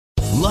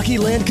Lucky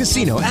Land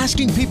Casino,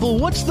 asking people,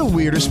 what's the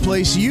weirdest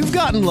place you've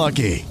gotten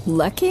lucky?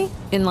 Lucky?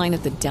 In line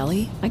at the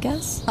deli, I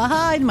guess?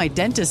 Aha, in my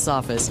dentist's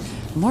office.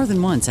 More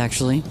than once,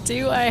 actually.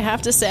 Do I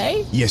have to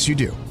say? Yes, you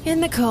do. In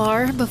the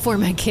car before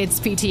my kids'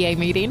 PTA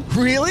meeting.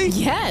 Really?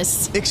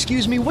 Yes.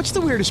 Excuse me, what's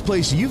the weirdest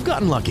place you've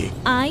gotten lucky?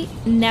 I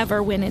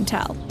never win and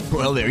tell.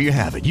 Well, there you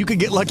have it. You can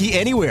get lucky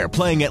anywhere,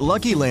 playing at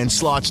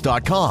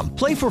LuckyLandSlots.com.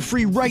 Play for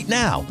free right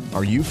now.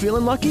 Are you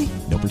feeling lucky?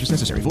 No purchase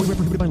necessary. Void where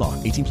prohibited by law.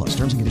 18 plus.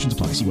 Terms and conditions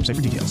apply. See website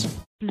for details.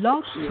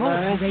 Blog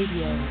Talk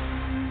Radio.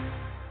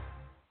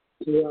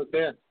 Yeah,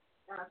 okay.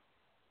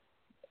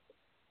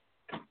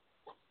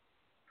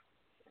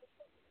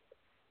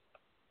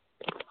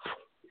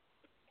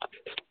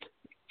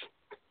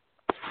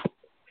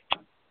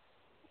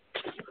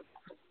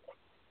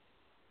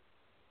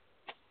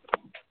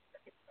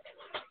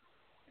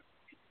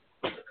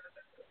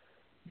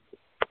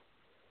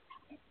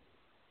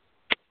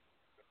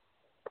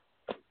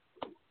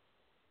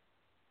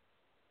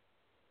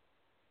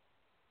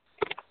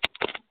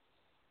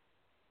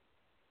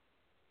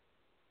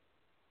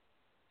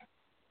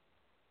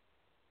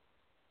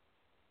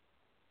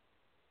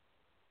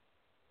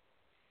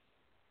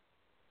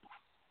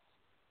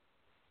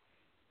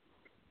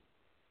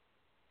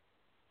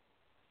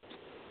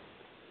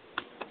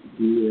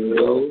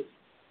 Yo.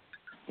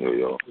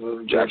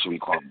 Jack should be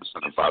calling the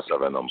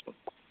 757 number.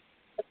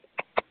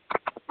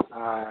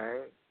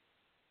 Alright.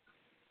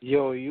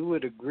 Yo, you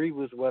would agree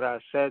with what I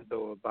said,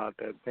 though, about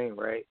that thing,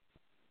 right?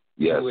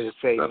 Yes. You would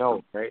say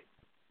no, right?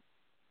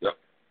 Yep.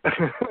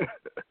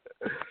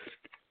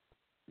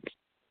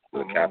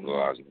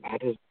 Capitalizing. I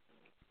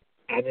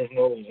just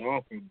know it's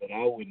offered, but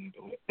I wouldn't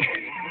do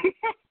it.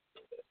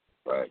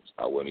 Right.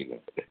 I wouldn't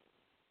either.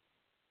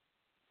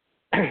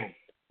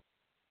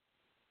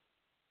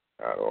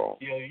 At all.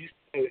 Yo, you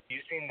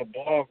seen the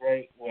blog,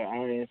 right, where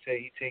Iron said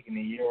he taking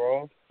a year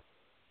off?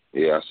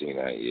 Yeah, I seen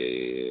that.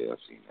 Yeah, I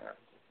seen that.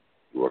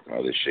 He working on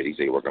other shit. He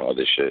said he working on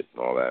other shit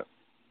and all that.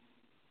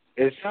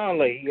 It sounds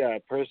like he got a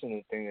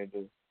personal thing to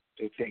do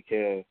to take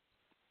care of.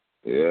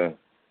 Yeah.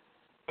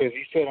 Because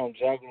he said I'm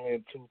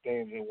juggling two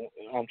things.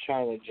 I'm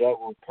trying to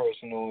juggle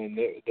personal and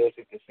this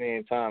at the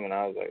same time, and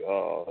I was like,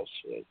 oh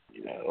shit,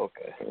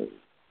 okay.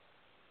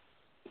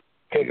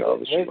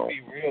 Because let's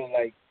be real,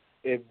 like,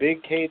 if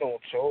Big K don't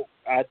choke,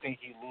 I think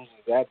he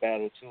loses that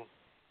battle too.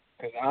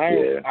 Because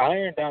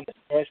Iron down the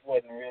stretch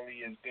wasn't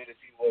really as good as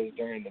he was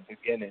during the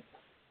beginning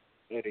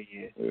of the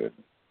year. Yeah.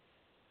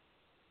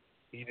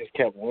 He just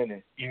kept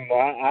winning. Even though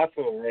I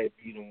feel Red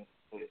beat him,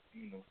 but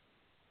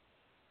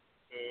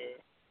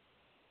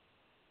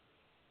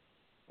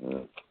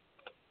Yeah.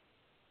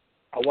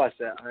 I watched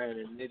that Iron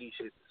and Nitty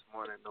shit this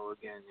morning though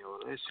again, yo.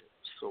 That shit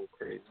was so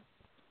crazy.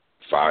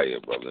 Fire,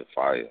 brother.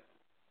 Fire.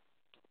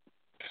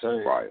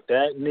 Son, Fire.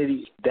 That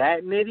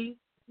nitty,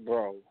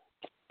 bro.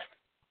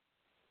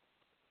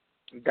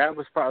 That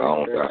was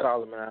probably the best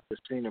Solomon I've ever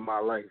seen in my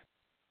life.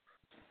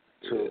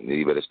 Yeah,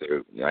 Nitty better stay.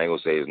 I ain't gonna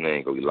say his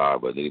name because he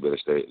lied, but Nitty better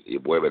stay.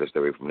 Your boy better stay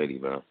away from Nitty,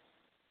 man.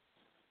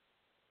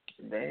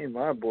 That ain't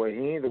my boy.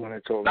 He ain't the one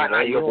that told me.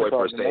 Not your boy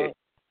per se.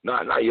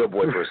 Not your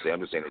boy per se.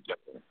 I'm just saying it.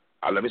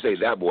 Let me say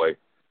that boy.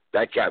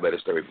 That cat better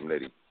stay away from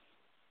Nitty.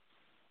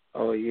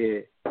 Oh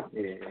yeah.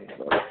 He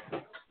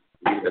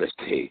better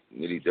stay.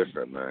 Nitty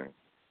different, man.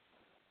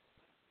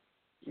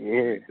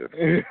 Yeah.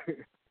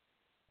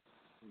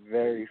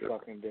 Very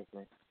fucking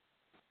different.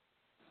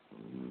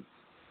 Mm-hmm.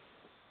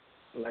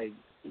 Like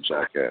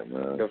Jacket,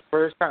 man. The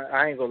first time,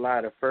 I ain't gonna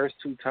lie, the first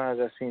two times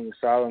I seen the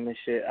Solomon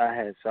shit, I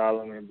had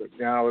Solomon, but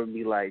now it'd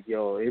be like,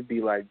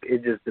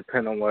 it just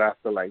depend on what I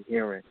feel like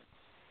hearing.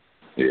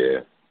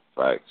 Yeah,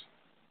 facts.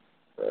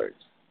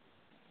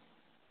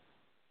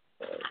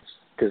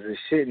 Cause the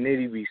shit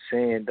Nitty be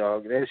saying,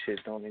 dog, that shit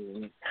don't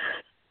even.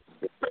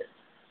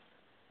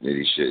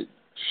 Nitty shit.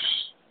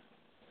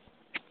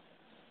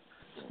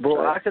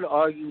 Bro, I could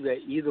argue that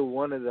either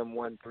one of them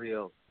won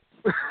 3-0.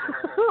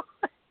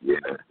 Yeah.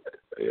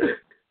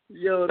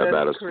 Yo,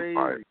 that's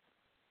crazy.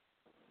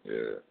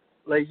 Yeah.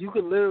 Like, you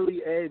could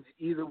literally edge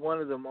either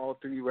one of them all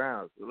 3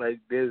 rounds. Like,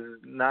 there's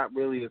not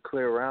really a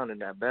clear round in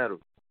that battle.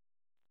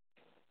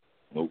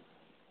 Nope.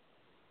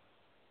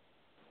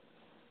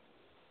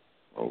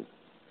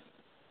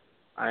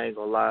 I ain't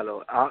gonna lie,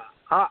 though.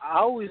 I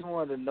always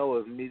wanted to know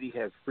if Nitty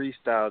had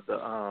freestyled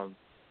the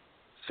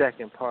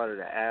second part of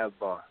the ab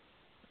bar.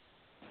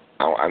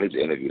 I need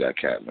to interview that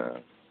cat,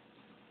 man.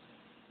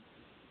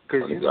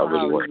 Because you know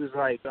how it was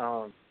like,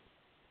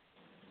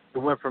 it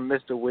went from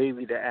Mr.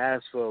 Wavy to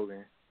Ass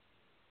Slogan,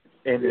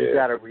 and he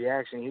got a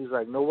reaction. He was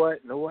like, know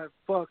what,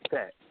 fuck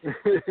that.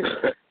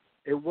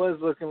 It was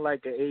looking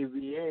like an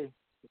AVA,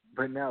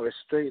 but now it's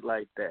straight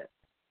like that.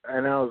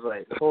 And I was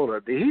like, hold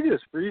up, did he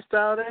just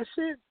freestyle that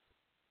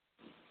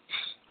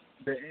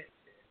shit?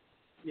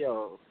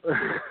 Yo.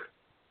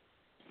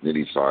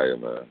 Nitty fire,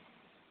 man.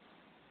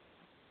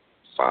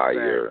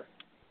 Fire.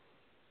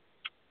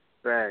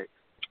 Right.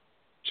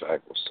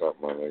 Jack, what's up,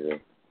 my nigga?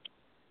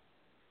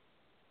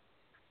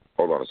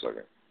 Hold on a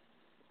second.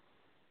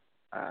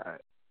 All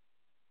right.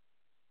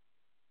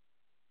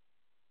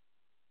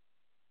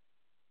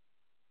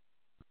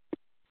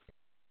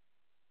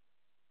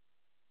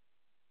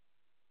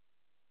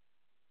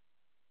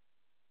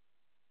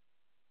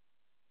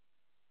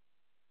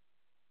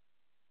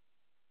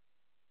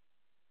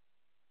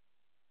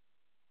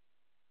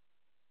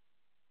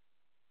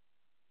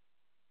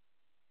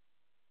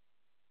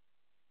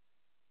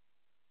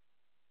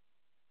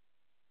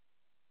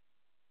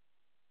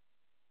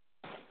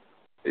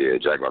 Yeah,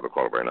 Jack about to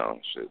call up right now.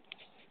 Shit.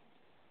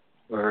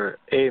 Or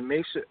hey,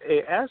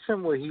 ask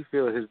him what he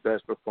feels his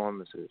best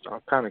performance is.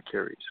 I'm kind of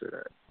curious for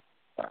that.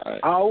 Right.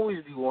 I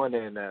always be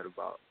wondering that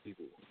about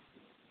people.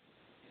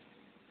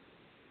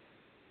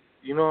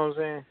 You know what I'm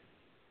saying?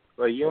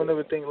 Like, you don't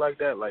ever think like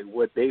that? Like,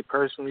 what they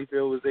personally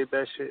feel was their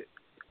best shit?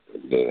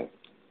 Yeah.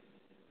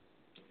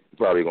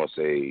 Probably gonna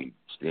say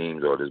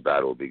Steams or this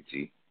battle with Big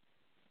T.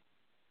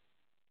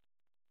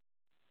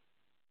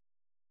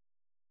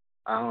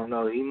 I don't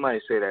know. He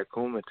might say that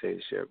Kumite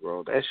shit,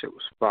 bro. That shit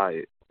was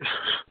fired.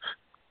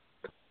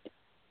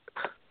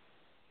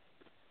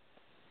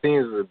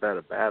 Steams was a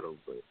better battle,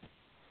 but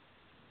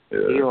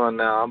he on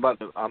now. I'm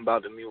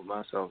about to mute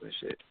myself and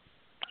shit.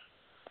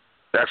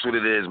 That's what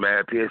it is,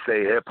 man.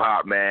 PSA Hip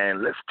Hop,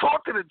 man. Let's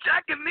talk to the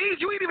Jackanies.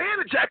 You ain't even hear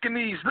the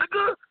Jackanies,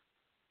 nigga.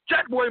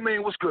 Jakkboy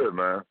Maine, what's good,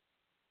 man?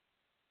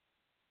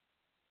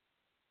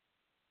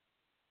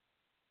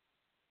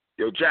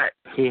 Yo, Jack.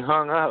 He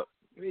hung up.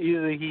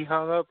 Either he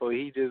hung up or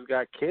he just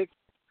got kicked.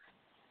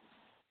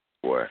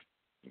 Boy.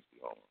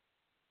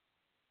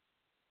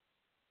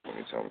 Let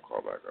me tell him to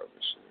call back up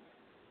and shit.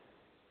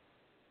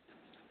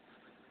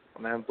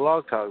 Man,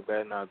 Blog Talk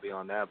better not be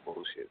on that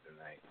bullshit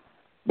tonight.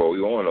 But we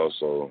on though,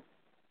 so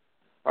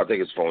I think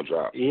his phone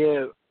dropped.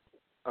 Yeah.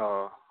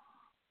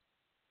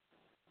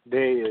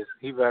 There he is.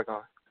 He back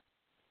on.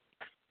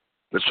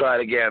 Let's try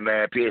it again,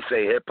 man. PSA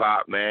Hip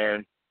Hop,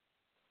 man.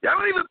 Y'all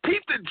don't even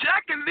peep the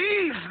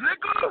Jackanies,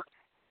 nigga.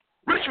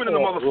 Richmond in the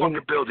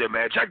motherfucking building,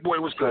 man.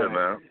 Jackboy, what's good,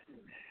 man?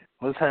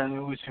 What's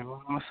happening with you?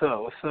 What's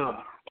up? What's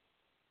up?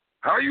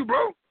 How are you,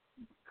 bro?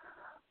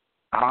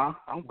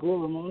 I'm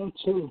good, man.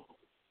 Too.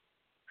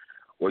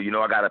 Well, you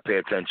know I gotta pay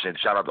attention.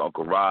 Shout out to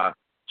Uncle Ra.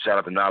 Shout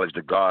out to Knowledge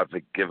to God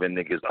for giving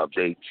niggas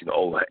updates. You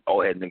know,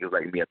 old head niggas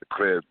like me at the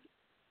crib.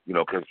 You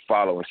know, can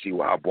follow and see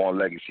how Band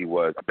Legacy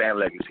was.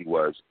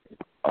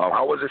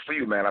 How was it for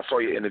you, man? I saw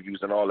your interviews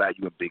and all that.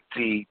 You and Big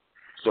T.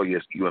 So you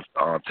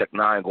and Tech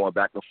 9 going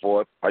back and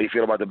forth. How you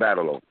feel about the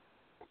battle, though?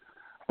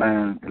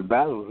 Man, the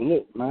battle was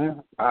lit,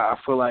 man. I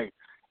feel like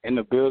in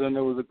the building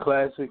it was a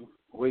classic.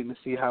 Waiting to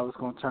see how it's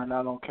going to turn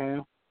out on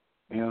cam.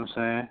 You know what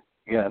I'm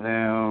saying?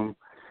 Goddamn,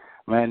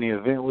 man, the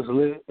event was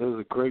lit. It was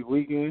a great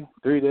weekend,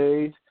 3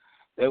 days.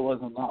 There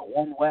wasn't not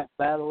one whack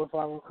battle, if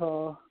I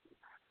recall.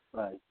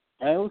 Like,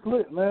 man, it was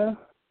lit, man.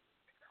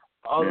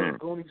 All those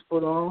Goonies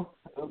put on.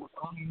 It was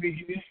Goonie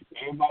weekend.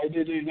 Everybody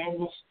did their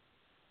numbers.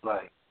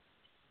 Like,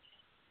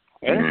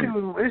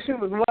 this shit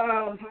was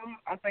wild, man.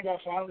 I think I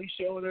finally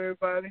showed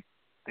everybody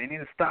they need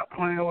to stop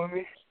playing with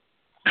me.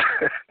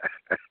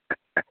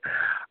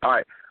 All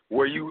right.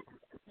 Were you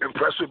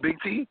impressed with Big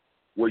T?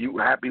 Were you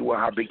happy with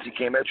how Big T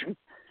came at you?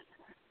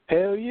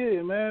 Hell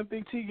yeah, man.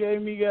 Big T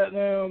gave me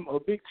goddamn a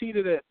Big T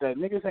that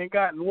niggas ain't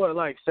gotten, what,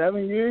 like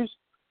 7 years?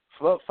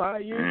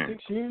 5 years,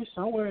 6 years?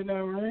 Somewhere in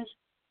that range.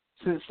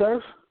 Since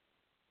Surf?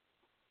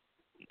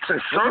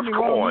 Since Surf? Come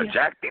on,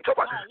 Jack. They talk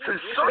about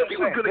since Surf, he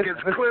was good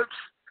against Clips.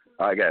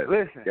 All right, guys.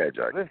 Listen,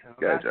 Jack. I'm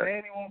not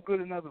saying he won't good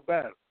another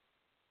battle.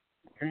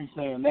 I'm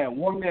saying that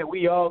one that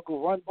we all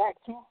go run back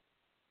to.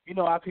 You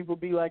know how people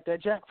be like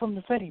that Jack from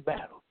the Fetty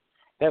battle.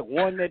 That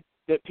one that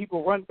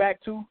people run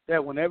back to,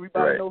 that when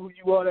everybody know who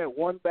you are, that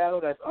one battle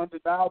that's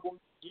undeniable,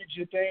 gives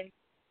your thing.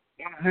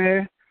 You know what I'm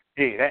saying?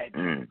 Yeah,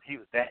 that he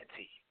was that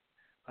T.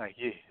 Like,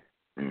 yeah,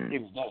 he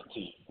was that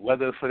T.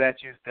 Whether for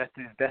that's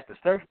the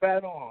Surf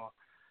battle or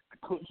the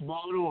Clips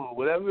battle or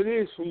whatever it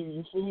is for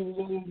you feel he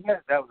was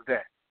that was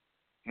that.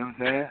 You know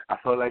what I'm saying? I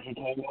felt like he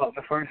came out in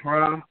the first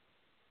round.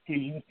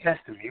 He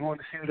tested me. He wanted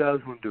to see what I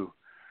was going to do.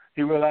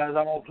 He realized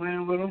I wasn't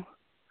playing with him.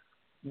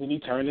 Then he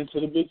turned into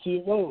the Big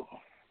T mode.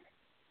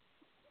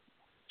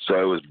 So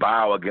it was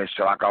Bow against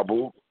Shalak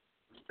Abu?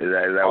 Is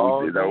that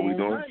what we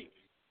doing?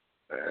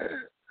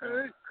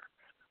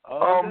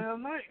 All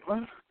damn night,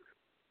 man.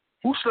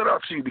 Who stood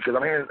up to you? Because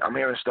I'm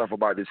hearing stuff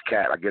about this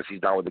cat. I guess he's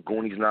down with the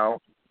Goonies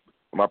now.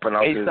 Am I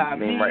pronouncing his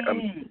name right?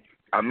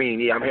 I'm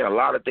hearing a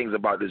lot of things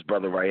about this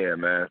brother right here,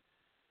 man.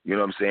 You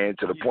know what I'm saying?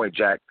 To the point,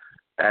 Jack,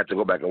 I had to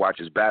go back and watch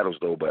his battles,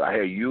 though. But I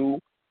hear you,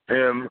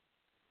 him,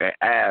 and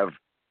Av,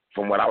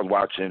 from what I was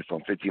watching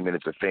from 15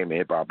 Minutes of Fame and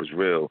Hip Hop is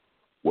Real,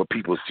 what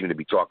people seem to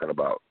be talking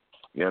about.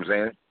 You know what I'm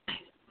saying?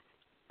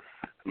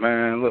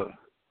 Man, look,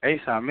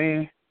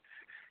 Amen,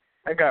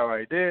 that guy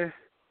right there,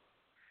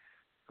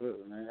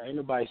 look, man, ain't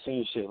nobody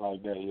seen shit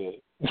like that yet.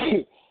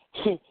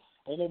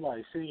 Ain't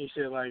nobody seen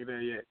shit like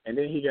that yet. And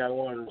then he got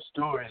one of those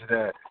stories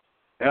that,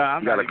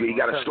 he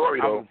got a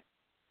story, though.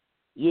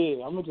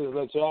 Yeah, I'm going to just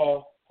let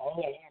y'all, I'm not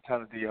going to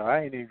tell it to y'all. I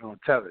ain't even going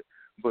to tell it.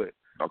 But,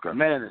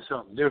 man, it's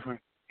something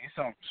different. It's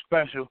something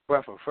special,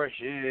 breath of fresh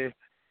air.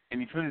 And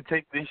he's going to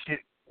take this shit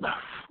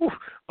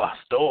by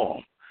storm.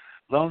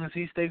 As long as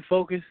he stay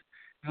focused,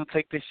 he'll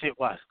take this shit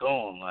by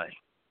storm. Like,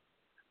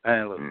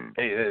 man, look,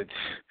 hey,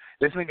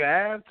 this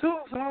nigga Av too,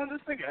 son.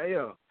 This nigga, hey,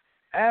 yo,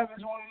 Av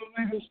is one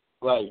of them niggas.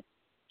 Like,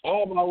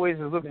 Av always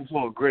is looking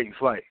for a great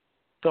fight.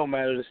 Don't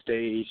matter the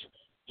stage.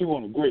 He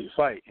want a great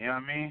fight. You know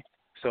what I mean?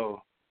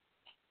 So,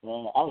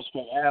 man, I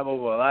respect Av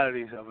over a lot of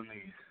these other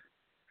niggas.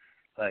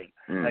 Like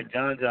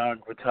John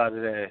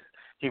retarded ass.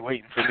 He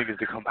waiting for niggas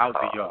to come out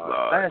the yard.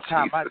 Lord, Last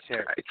time I Jesus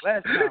checked.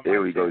 Christ.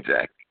 Here we go,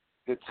 Jack.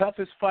 The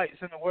toughest fights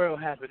in the world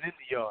happen in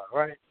the yard,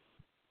 right?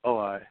 Oh,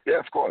 all right. Yeah,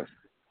 of course.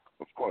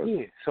 Of course.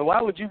 Yeah. So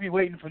why would you be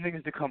waiting for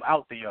niggas to come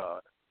out the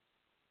yard?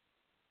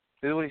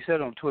 That's what he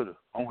said on Twitter.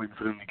 I'm waiting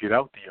for them to get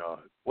out the yard.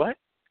 What?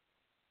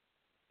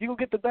 You gonna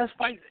get the best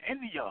fights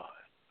in the yard.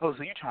 Oh,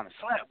 so you trying to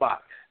slap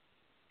box.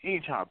 You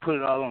ain't trying to put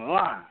it all on the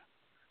line.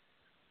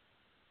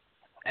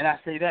 And I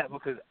say that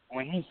because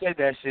when he said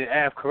that shit,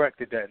 Av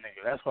corrected that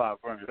nigga. That's why I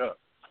brought it up.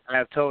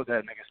 Av told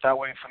that nigga, stop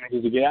waiting for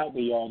niggas to get out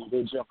the yard and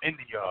go jump in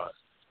the yard.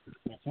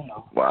 You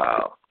know.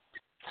 Wow.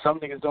 Some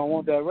niggas don't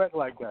want that wreck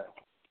like that.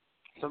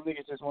 Some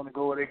niggas just want to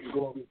go where they can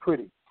go and be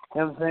pretty.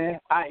 You know what I'm saying?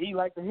 I.e.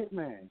 like the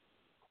hitman.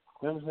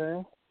 You know what I'm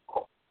saying?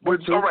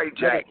 But all right,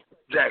 Jack.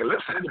 Jack,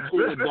 let's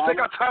take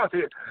our time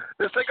here.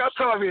 Let's take our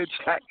time here,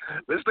 Jack.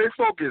 Let's stay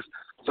focused.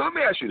 So let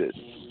me ask you this.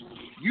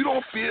 You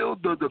don't feel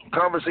the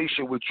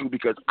conversation with you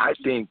because I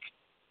think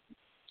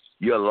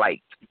you're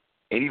liked.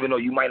 And even though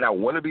you might not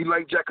want to be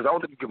liked, Jack, because I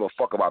don't think you give a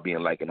fuck about being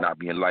liked and not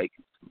being liked.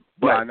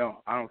 But yeah, I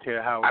know. I don't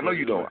care how. I know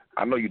you don't.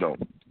 I know you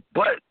don't.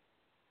 But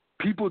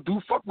people do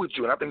fuck with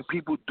you, and I think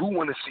people do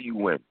want to see you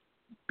win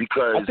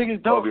because I think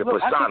it's dope. of your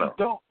Look, persona. I think it's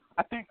dope.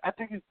 I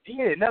think it's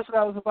and that's what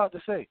I was about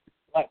to say.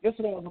 Like that's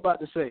what I was about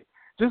to say.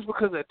 Just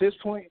because at this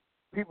point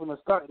people are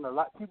starting to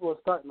like me,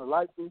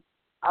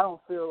 I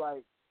don't feel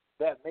like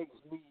that makes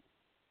me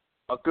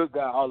a good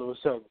guy all of a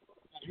sudden.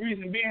 The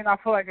reason being, I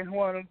feel like it's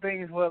one of them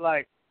things where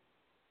like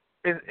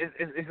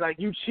it's like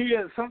you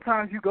cheer.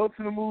 Sometimes you go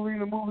to the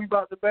movie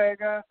about the bad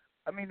guy.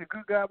 I mean the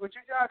good guy, but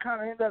you gotta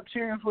kind of end up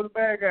cheering for the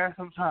bad guy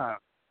sometimes.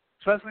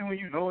 Especially when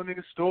you know a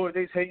nigga's story,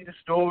 they tell you the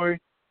story,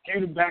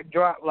 give you the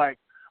backdrop. Like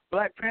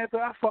Black Panther,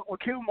 I fuck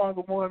with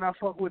Killmonger more than I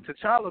fuck with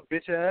T'Challa,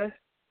 bitch ass.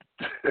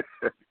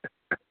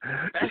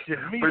 That's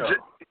just me,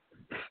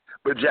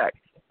 but Jack,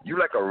 you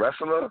like a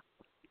wrestler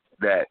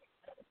that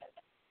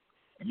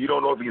you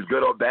don't know if he's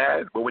good or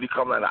bad, but when he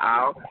comes down the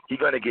aisle, he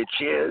gonna get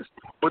cheers.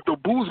 But the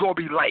boo's gonna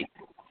be light.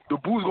 The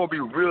boo's gonna be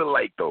real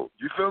light though.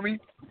 You feel me?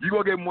 You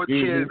gonna get more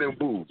cheers than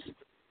boos.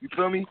 You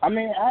feel me? I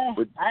mean, I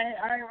ain't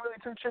really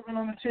too tripping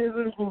on the cheers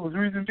or the boos. The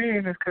reason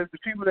being is because the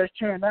people that's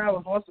cheering now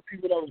was once the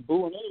people that was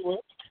booing anyway.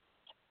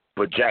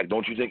 But Jack,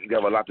 don't you think you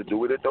have a lot to do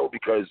with it though?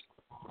 Because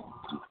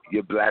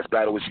your last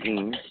battle with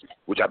Schemes,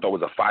 which I thought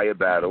was a fire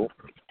battle.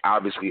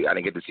 Obviously, I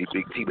didn't get to see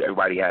Big T, but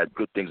everybody had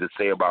good things to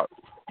say about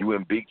you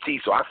and Big T.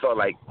 So I felt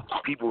like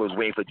people was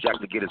waiting for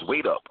Jack to get his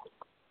weight up,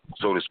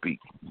 so to speak.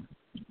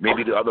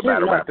 Maybe the other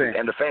battle rappers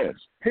and the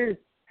fans.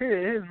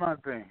 Here's my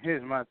thing.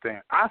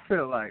 I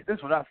feel like this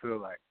is what I feel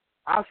like.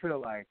 I feel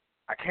like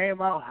I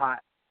came out hot.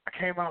 I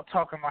came out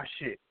talking my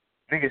shit.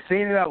 Niggas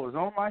seen it. I was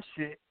on my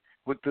shit.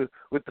 With the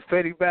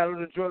Fetty battle,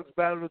 the drugs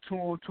battle, the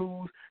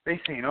 2-on-2s,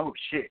 they seen, oh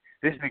shit,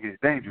 this nigga is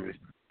dangerous.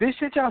 This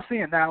shit y'all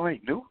seeing now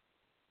ain't new.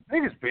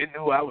 Niggas been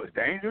knew I was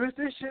dangerous.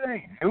 This shit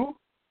ain't new.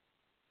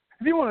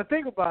 If you want to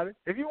think about it,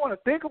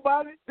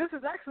 this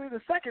is actually the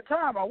second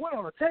time I went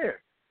on a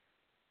tear.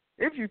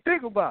 If you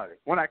think about it,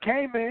 when I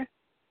came in,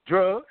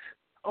 drugs,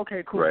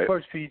 okay, cool, right.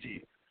 First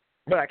PG.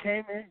 But I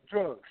came in,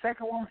 drugs.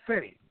 Second one,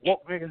 Fetty,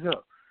 woke niggas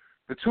up.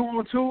 The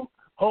 2-on-2,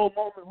 whole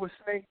moment with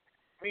Snake,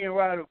 me and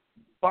Ryder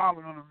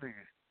bombing on them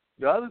niggas.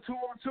 The other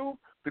 2-on-2,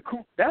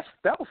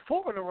 that was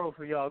 4 in a row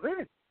for y'all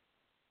then.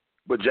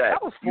 But Jack,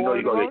 you know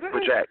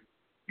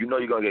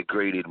you're gonna get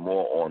graded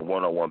more on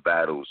one-on-one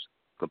battles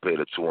compared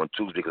to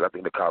 2-on-2s because I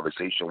think the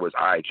conversation was,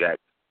 all right, Jack,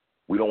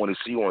 we don't want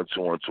to see you on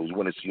 2-on-2s. We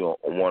want to see you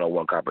on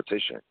one-on-one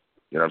competition.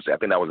 You know what I'm saying? I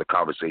think that was a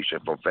conversation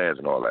from fans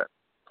and all that,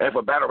 and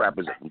for battle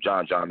rappers,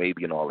 John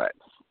maybe and all that.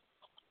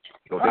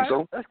 You don't think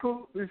so? That's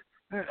cool.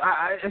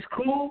 It's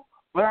cool,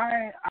 but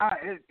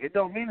it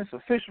don't mean it's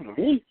official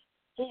to me.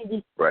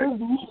 Right. Here's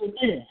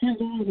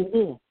the reason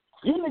being.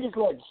 You niggas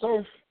like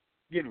Surf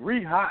getting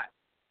re-hot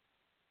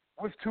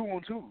with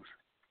 2-on-2s.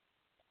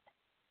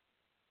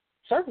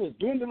 Surf was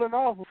dwindling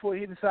off before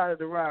he decided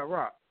to ride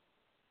Rock.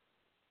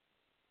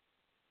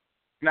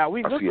 Now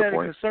we looked at it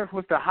because Surf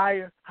was the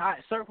higher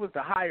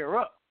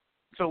up.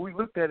 So we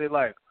looked at it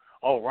like,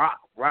 oh, Rock.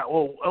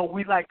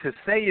 We like to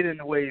say it in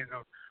the ways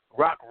of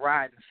Rock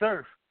riding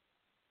Surf.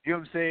 You know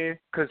what I'm saying?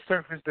 Because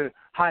Surf is the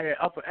higher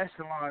upper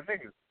echelon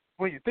nigga.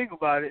 When you think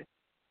about it,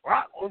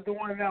 Rock was the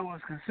one that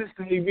was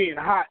consistently being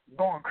hot,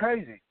 going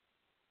crazy.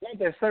 Not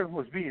that Surf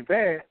was being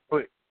bad,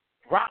 but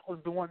Rock was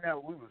the one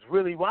that we was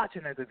really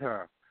watching at the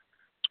time.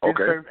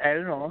 Okay. Then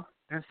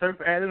Surf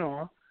added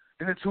on.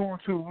 Then the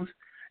 2-on-2s.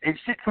 And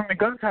shit from the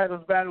Gun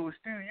Titles battle was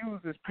still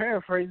used as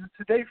paraphrases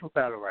today for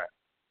battle rap.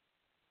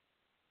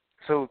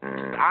 So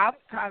I'm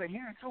tired of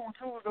hearing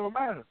 2-on-2s don't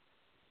matter.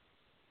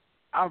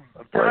 I'm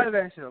tired of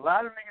that shit. A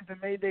lot of niggas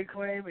that made their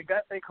claim and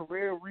got their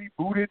career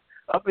rebooted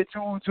up at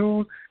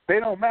 2-on-2s, they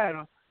don't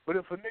matter. But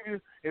if a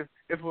nigga,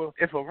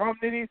 if a Rum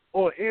Nitty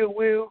or Ill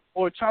Will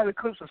or Charlie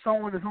Clips or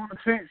someone is on the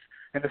fence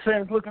and the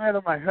fans looking at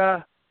him like,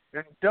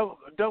 and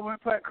double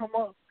impact come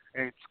up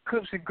and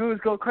Clips and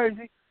Goods go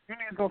crazy, you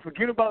niggas gonna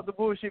forget about the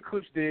bullshit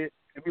Clips did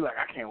and be like,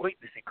 I can't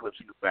wait to see Clips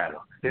in the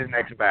battle, his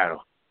next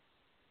battle.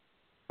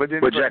 But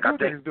then Jack, I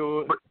feel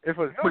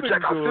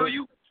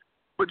you.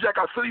 But Jack,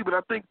 I feel you. But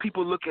I think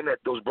people looking at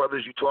those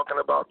brothers you talking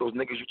about, those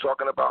niggas you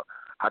talking about,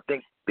 I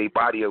think they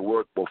body at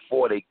work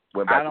before they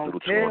went back to the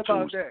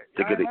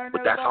 2-on-2s.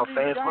 But that's how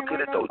fans look at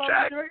it, though,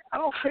 Jack. I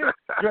don't care,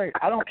 Drake.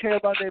 I don't care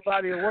about their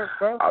body at work,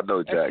 bro. I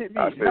know, Jack. That shit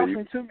means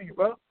nothing to me,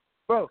 bro.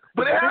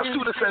 But it has to in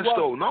a sense,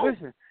 though, no?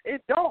 Listen,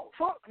 it don't.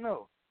 Fuck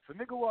no. If a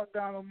nigga walk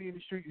down on me in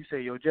the street, you say,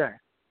 yo, Jack.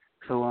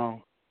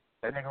 So,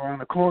 that nigga around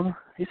the corner,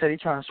 he said he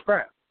trying to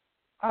scrap.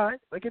 All right,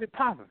 let's get it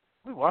popping.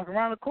 We walk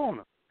around the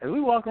corner. As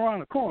we walk around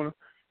the corner,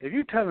 if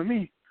you telling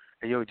me,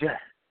 hey, yo,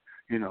 Jack,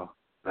 you know,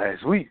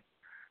 last week,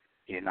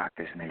 he knocked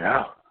this nigga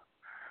out.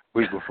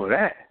 Week before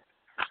that,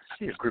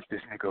 he had gripped this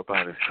nigga up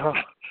out of his car.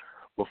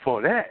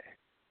 Before that,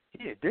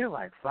 he had did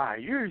like 5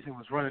 years and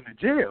was running to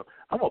jail.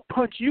 I'm going to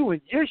punch you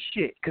in your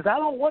shit because I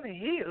don't want to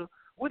hear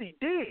what he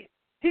did.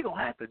 He going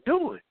to have to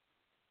do it.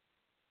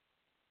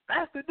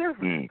 That's the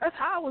difference. That's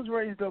how I was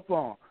raised up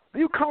on.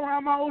 You come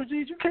around my OGs,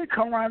 you can't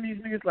come around these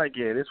niggas like,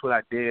 yeah, this is what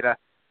I did.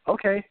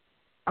 Okay.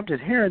 I'm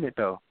just hearing it,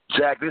 though.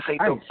 Jack, this ain't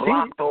the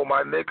block, though,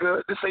 my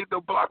nigga. This ain't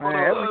the block on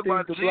the hood,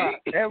 my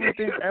G.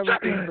 Everything's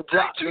the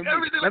block.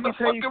 Let me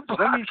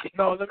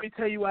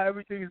tell you why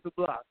everything is the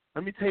block.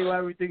 Let me tell you why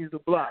everything is the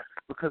block.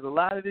 Because a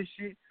lot of this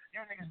shit, you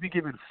niggas be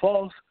giving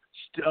false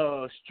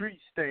street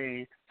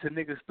stain to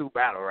niggas through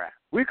battle rap.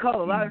 We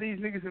call a lot of these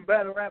niggas in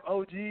battle rap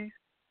OGs.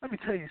 Let me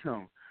tell you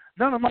something.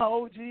 None of my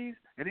OGs in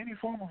any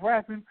form of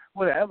rapping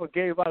would have ever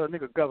gave out a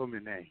nigga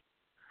government name.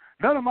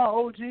 None of my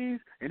OGs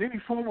in any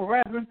form of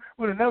rapping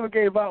would have never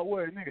gave out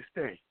where a nigga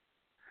stay.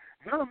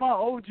 None of my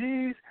OGs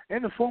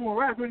in the form of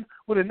rapping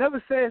would have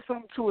never said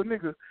something to a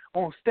nigga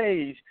on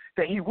stage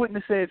that he wouldn't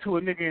have said to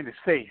a nigga in his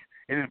face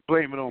and then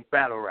blame it on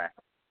battle rap.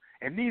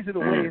 And these are the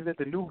ways that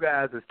the new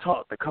guys is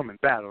taught to come in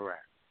battle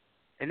rap.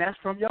 And that's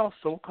from y'all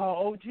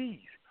so-called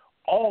OGs.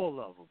 All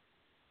of them.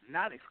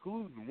 Not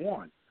excluding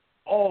one.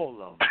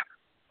 All of them.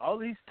 All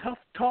these tough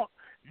talk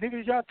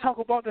niggas y'all talk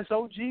about that's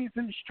OGs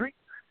in the street.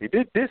 They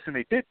did this and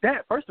they did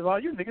that. First of all,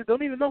 you niggas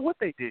don't even know what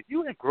they did.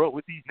 You didn't grow up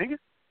with these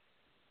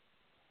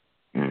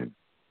niggas.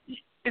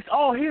 It's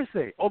all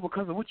hearsay. Oh,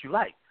 because of what you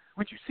like,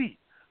 what you see,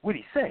 what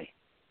he say.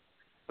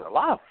 But a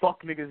lot of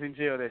fuck niggas in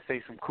jail that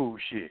say some cool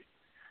shit.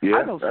 Yeah,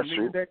 I know some that's niggas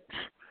true.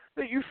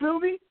 that you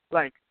feel me?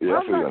 Like, yeah,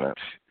 I feel that.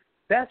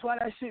 That's why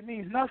that shit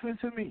means nothing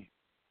to me.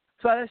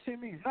 So that shit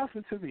means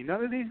nothing to me.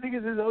 None of these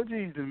niggas is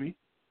OGs to me.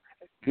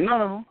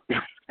 None of them.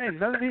 Ain't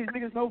none of these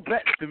niggas no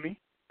vets to me.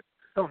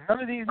 So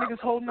none of these niggas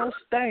hold no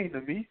stain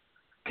to me.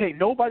 Can't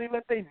nobody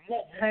let they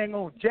won't hang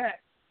on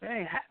Jack. It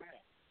ain't happening.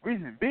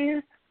 Reason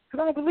being, because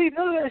I don't believe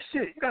none of that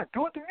shit. You got to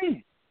do it to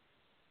me.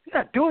 You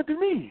got to do it to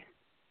me.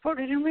 Fuck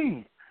do you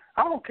mean?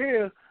 I don't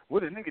care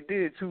what a nigga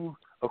did to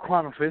a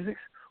quantum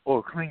physics or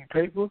a clean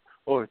paper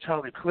or a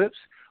Charlie Clips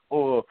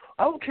or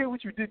I don't care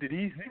what you did to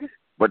these niggas.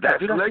 But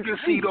that's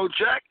legacy, though,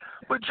 Jack.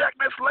 But, Jack,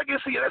 that's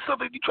legacy. That's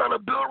something you're trying to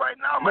build right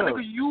now, my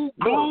nigga. You,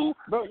 Glue,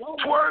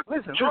 Twerk,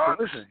 listen.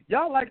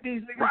 Y'all like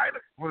these niggas.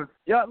 Right.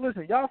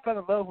 Y'all fell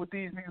in love with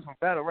these niggas when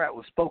battle rap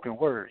was spoken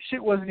word.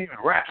 Shit wasn't even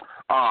rap.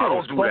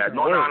 Don't do that.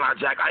 No,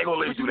 Jack. I ain't going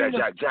to let you do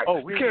that, Jack.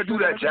 You can't do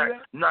that, Jack.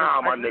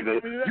 Nah, my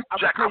nigga.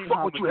 Jack, I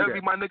fuck with you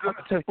heavy, my nigga.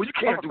 Well, you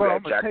can't do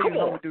that, Jack. Come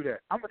on.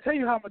 I'm going to tell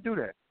you how I'm going to do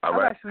that. All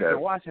right,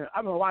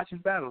 I've been watching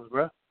battles,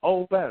 bro.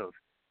 Old battles.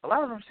 A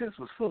lot of them shits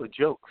was full of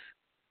jokes.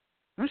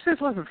 Them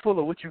shits wasn't full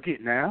of what you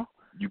get now.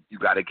 You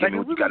gotta give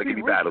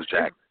me battles,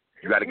 Jack.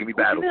 You gotta give me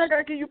battles. I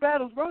gotta give you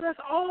battles, bro. That's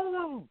all of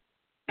them.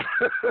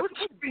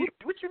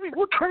 What you mean?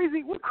 What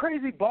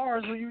crazy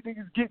bars were you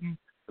niggas getting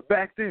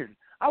back then?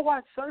 I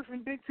watched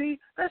Surfing Big T.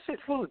 That shit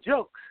full of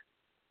jokes.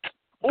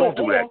 Don't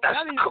do that. That's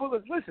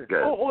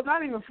or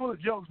not even full of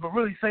jokes, but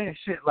really saying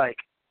shit like,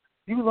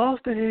 "You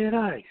lost the head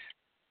ice.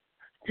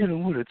 Hit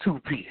him with a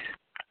 2-piece.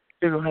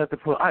 They're gonna have to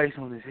put ice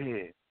on his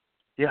head.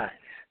 Yikes."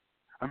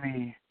 I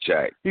mean,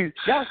 Jack. They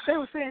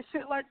were saying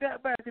shit like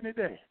that back in the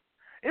day.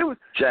 It was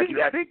Jack,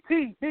 Big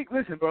T.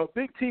 Listen, bro.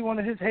 Big T. One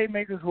of his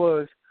haymakers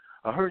was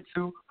a hurt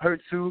Sue.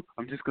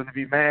 I'm just gonna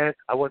be mad.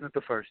 I wasn't the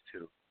first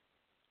to.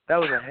 That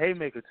was a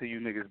haymaker to you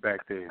niggas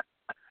back then.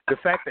 The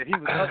fact that he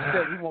was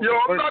upset, he won't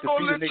first to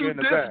beat a nigga in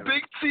the battle.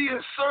 Big T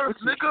and Surf,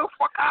 nigga.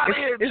 Fuck out of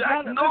here,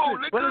 Jack.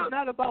 Nigga. But it's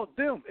not about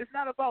them. It's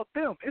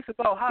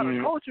about how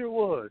the culture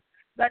was.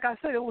 Like I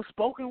said, it was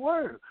spoken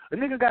word. A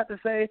nigga got to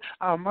say,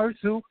 I'm hurt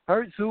Sue,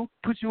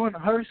 put you in the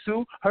hurt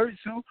Sue.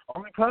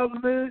 Only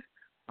problem is,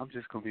 I'm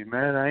just going to be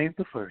mad I ain't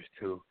the first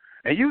to.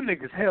 And you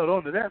niggas held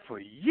on to that for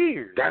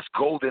years. That's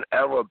golden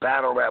era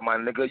battle rap, my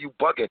nigga. You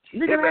bugging.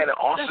 Hitman and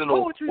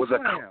Arsenal was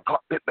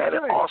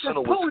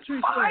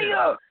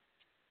fire.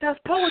 That's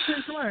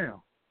poetry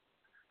slam.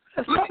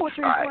 That's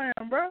poetry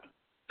slam, bro.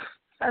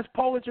 That's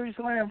poetry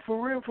slam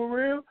for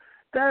real.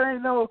 That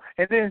ain't no,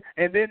 and then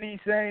these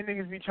same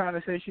niggas be trying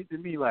to say shit to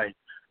me like,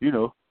 you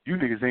know, you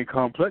niggas ain't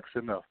complex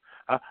enough.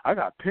 I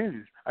got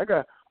pens. I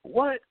got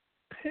what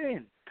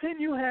pen?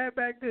 Pen you had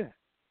back then?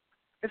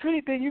 If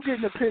anything, you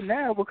getting a pen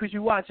now because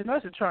you watching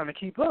us and trying to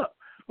keep up.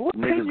 What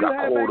niggas got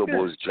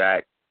quotables,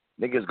 Jack.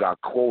 Niggas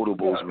got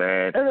quotables,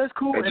 man. And that's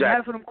cool. And Jack,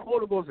 half of them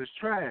quotables is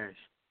trash.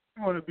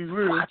 You want to be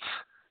real? What?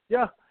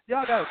 Y'all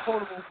y'all got a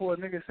quotable for a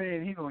nigga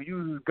saying he gonna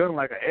use his gun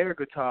like an air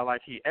guitar,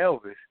 like he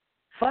Elvis.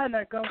 Find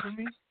that gun for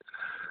me.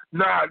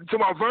 Nah, to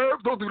my verb,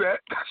 don't do that.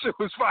 That shit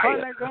was fire.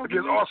 Find that gun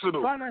Against for me.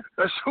 Arsenal.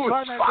 That shit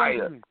was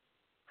fire.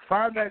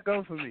 Find that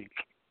gun for me.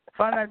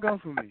 Find that gun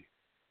for me.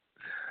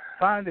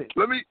 Find it.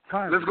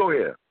 Let's go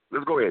here.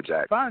 Let's go here,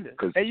 Jack. Find it.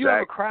 Hey, you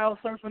ever crowd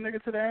surf a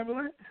nigga to the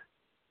ambulance?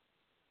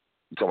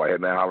 You talking about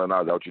Hitman hollering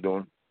out? Is that what you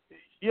doing?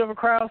 You ever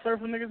crowd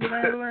surf a nigga to the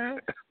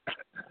ambulance?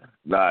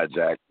 Nah,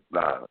 Jack.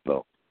 Nah,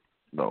 no.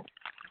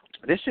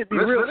 This should be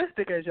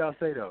realistic, as y'all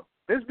say, though.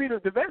 This be the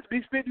vets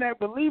be spitting that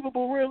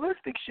believable,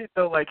 realistic shit,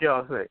 though, like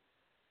y'all say.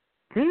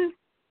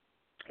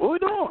 What we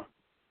doing?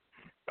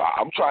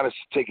 I'm trying to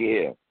take it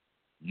here.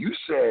 You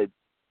said,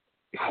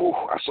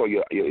 I saw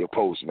your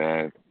post,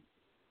 man.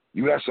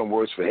 You had some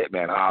words for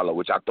Hitman Holler,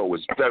 which I thought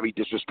was very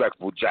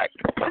disrespectful, Jack.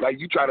 Like,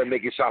 you try to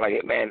make it sound like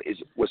Hitman is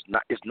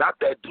not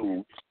that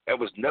dude and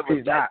was never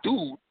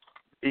dude.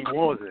 He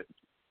wasn't.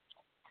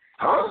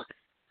 Huh?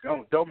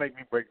 Don't make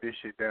me break this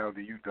shit down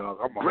to you, dog.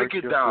 Break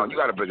it down. You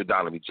got to break it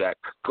down to me, Jack.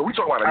 Because we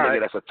talk about a nigga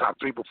that's a top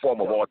 3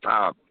 performer of all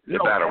time in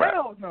battle rap.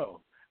 Hell no.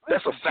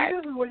 That's a fact.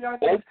 This is what y'all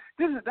think.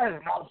 That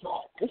is not a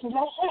fact. This is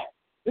not a fact.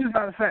 This is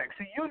not a fact.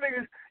 See, you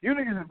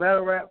niggas in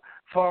battle rap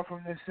far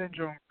from this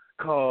syndrome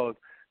called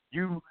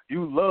you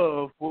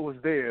love what was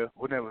there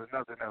when there was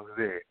nothing else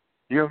there.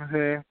 You know what I'm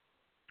saying?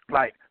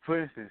 Like,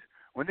 for instance,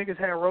 when niggas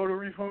had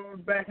rotary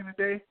phones back in the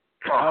day,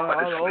 all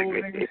the old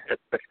niggas,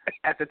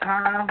 at the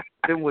time,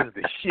 them was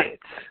the shits.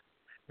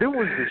 Them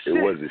was the shit.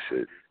 It was the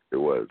shit. It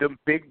was. Them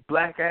big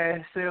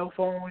black-ass cell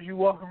phones you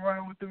walking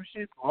around with them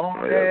shits,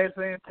 long-ass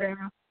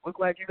antenna, look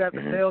like you got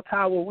the cell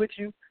tower with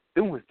you.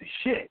 Them was the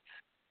shits.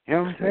 You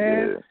know what I'm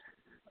saying?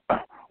 Yeah.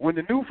 When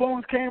the new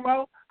phones came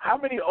out, how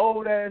many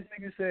old-ass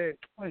niggas said,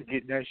 I ain't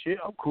getting that shit.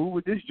 I'm cool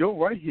with this joke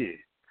right here.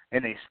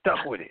 And they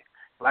stuck with it.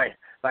 Like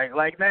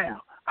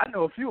now. I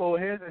know a few old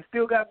heads that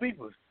still got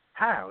beepers.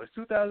 How? It's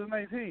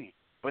 2019.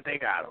 But they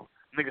got them.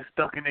 Niggas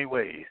stuck in their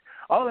ways.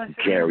 All that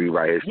shit. You can't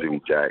rewrite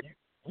history, Jack.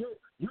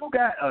 You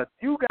got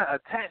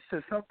attached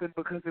to something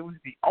because it was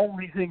the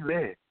only thing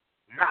there,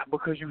 not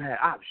because you had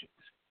options.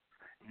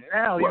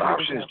 Now what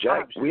options,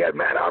 Jack? Options. We had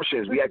mad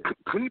options. We had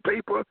Clean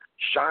Paper,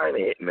 Shine,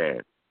 and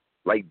Hitman.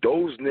 Like,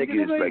 those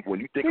niggas, like,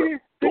 when you think of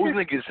those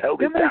niggas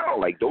held it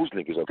down, like, those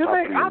niggas are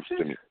top 3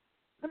 to me.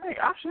 They make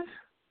options.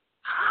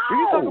 How? Are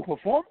you talking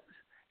performance?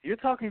 You're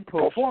talking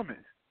performance.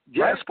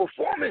 Yes, right?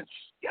 Performance.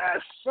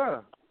 Yes.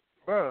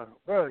 Bro,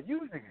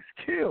 you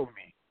niggas kill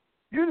me.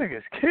 You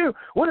niggas kill.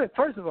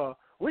 First of all,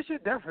 what's your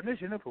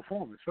definition of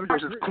performance?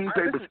 Versus Clean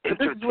Paper's entertaining.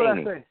 This is what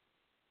I say.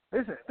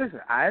 Listen,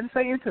 I didn't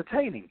say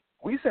entertaining.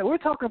 We're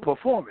talking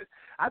performance.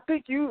 I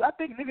think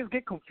niggas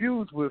get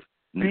confused with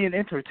being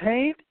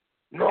entertained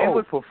and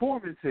what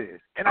performance is.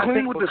 And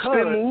Clean with the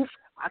spin move.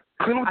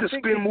 Clean with the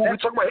spin move. We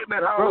talk about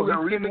Hitman Holler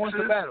and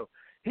remixes.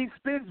 He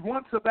spins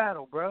once a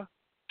battle, bro.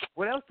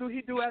 What else do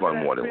he do after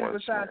that spin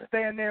besides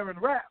stand there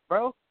and rap,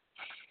 bro?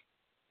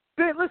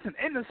 Then listen,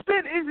 and the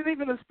spin isn't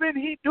even a spin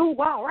he do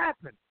while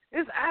rapping.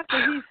 It's after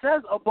he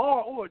says a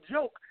bar or a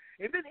joke,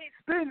 and then he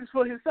spins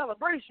for his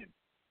celebration.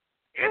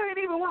 It ain't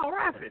even while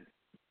rapping.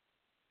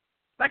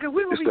 Like, if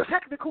we would be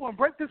technical and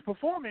break this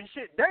performance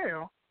shit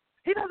down,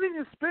 he doesn't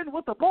even spin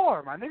with the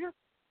bar, my nigga.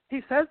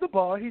 He says the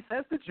bar, he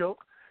says the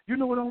joke. You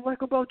know what I don't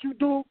like about you,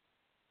 dude?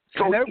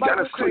 So he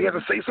has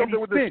to say something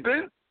with the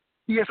spin?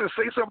 He has to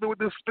say something with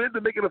the spin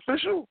to make it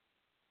official?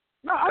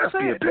 No, I'm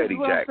saying,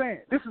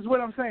 this is what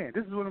I'm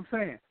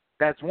saying.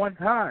 That's one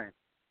time.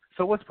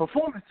 So what's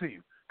performance to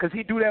you? Because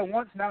he do that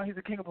once, now he's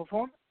a king of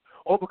performance?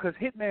 Or because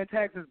Hitman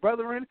tags his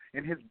brother in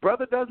and his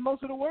brother does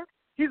most of the work,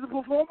 he's a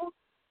performer?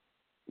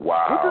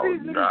 Wow, what do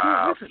these niggas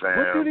do? Listen, fam.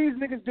 what do these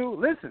niggas do?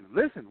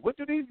 Listen. What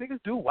do these niggas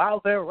do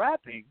while they're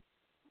rapping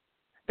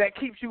that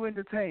keeps you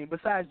entertained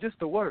besides just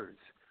the words?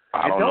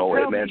 I don't know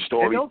Hitman's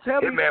story.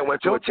 Hitman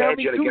went to a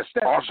tangent against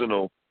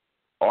Arsenal.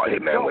 Or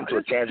Hitman went to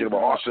a tangent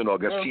about Arsenal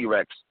against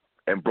T-Rex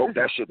and broke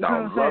that shit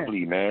down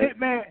lovely, man.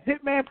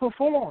 Hitman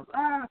performs.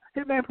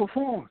 Hitman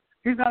performs.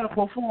 He's not a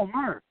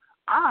performer.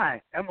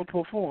 I am a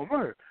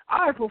performer.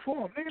 I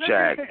perform, nigga.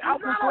 Jack, you're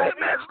not on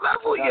Hitman's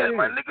level yet,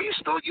 my nigga. You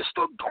still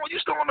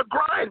on the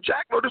grind,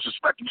 Jack. No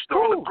disrespect, you still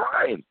on the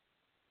grind.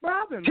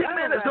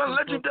 Hitman has done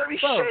legendary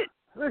shit.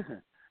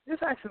 Listen,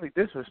 it's actually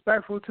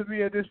disrespectful to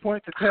me at this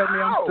point to tell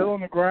me I'm still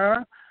on the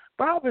grind.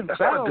 But I've been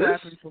battle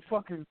rapping for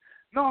fucking.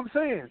 No, I'm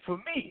saying for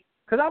me,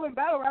 because I've been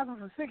battle rapping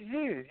for 6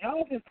 years.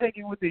 Y'all just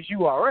taking with this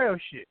URL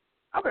shit.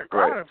 I've been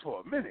grinding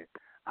for a minute.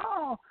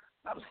 I'm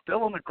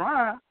still on the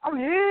grind. I'm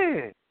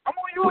here. I'm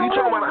on URL. Well, you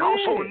talking about a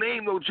household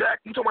name, though, Jack?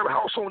 You talking about a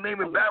household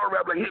name in battle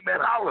rap like Hitman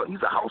Holler?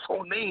 He's a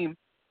household name.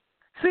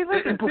 See,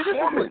 listen, this is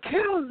what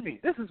kills me.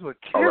 This is what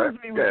kills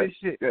me with this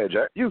shit. Yeah,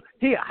 Jack.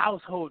 He a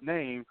household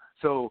name,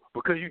 so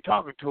because you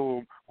talking to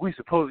him,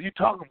 you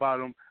talking about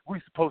him, we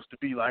supposed to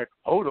be like,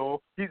 hold on.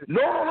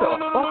 No,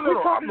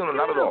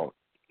 not at all.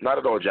 Not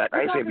at all, Jack.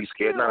 I ain't saying be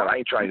scared. No, I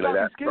ain't trying to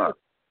like that.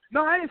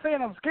 No, I ain't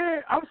saying I'm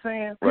scared. I'm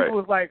saying people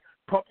was like,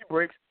 pump your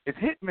brakes. It's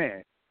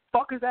Hitman.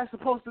 Fuck is that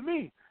supposed to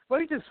mean?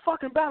 But he just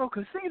fucking battle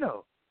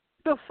casino.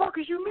 The fuck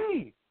is you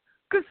mean?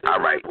 Because all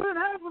right. put in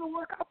half of the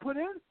work I put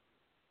in.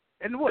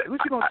 And what you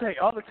going to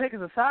take? All it take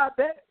is a side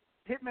bet?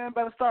 Hitman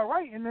better start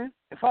writing then.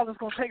 If all it's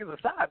going to take is a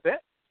side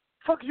bet,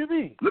 fuck you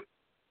mean?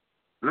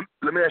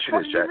 Let me ask you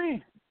this, Jack.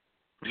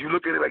 You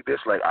look at it like this,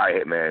 like, all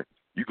right, Hitman,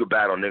 you could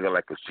battle a nigga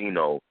like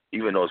Casino,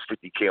 even though it's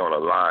 $50K on the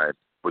line,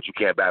 but you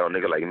can't battle a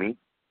nigga like me?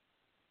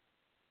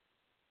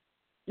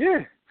 Yeah,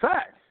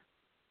 facts.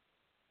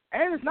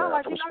 And it's not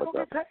like he's not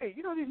going to get paid.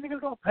 You know these niggas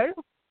going to pay him?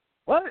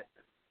 What?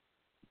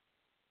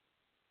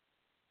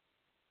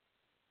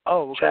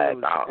 Oh, okay.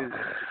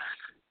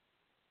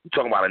 You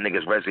talking about a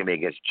nigga's resume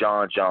against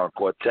John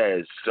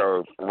Cortez,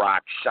 Surf,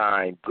 Rock,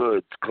 Shine,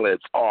 Goods,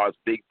 Clips, R's,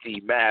 Big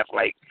T, Math,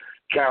 like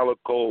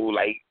Calico,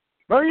 like.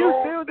 Bro, you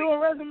still doing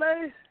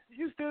resumes?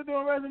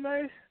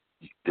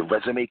 The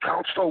resume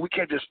counts, so we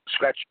can't just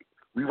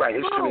rewrite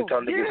history and tell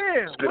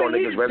niggas spit on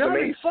niggas'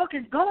 resumes. He's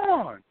fucking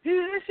gone.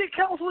 This shit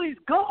counts when he's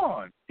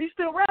gone. He's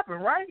still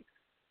rapping, right?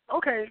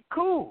 Okay,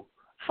 cool.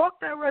 Fuck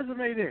that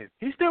resume then.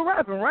 He's still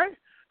rapping, right?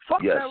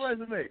 Fuck that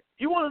resume.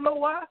 You want to know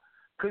why?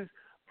 Because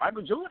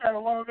Michael Jordan had a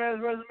long-ass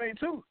resume,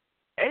 too.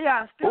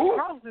 AI still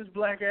crossed his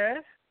black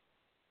ass.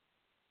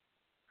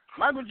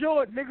 Michael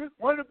Jordan, nigga,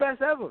 one of the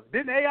best ever.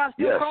 Didn't AI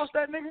still cross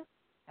that nigga?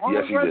 On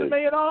his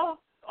resume at all?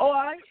 All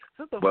right.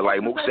 But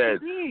like Mook said,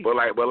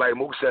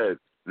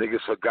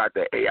 niggas forgot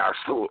that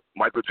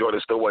Michael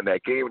Jordan still won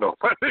that game, though.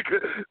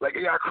 Like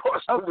AI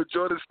crossed over,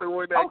 Jordan still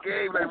won that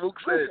game, like Mook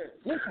said.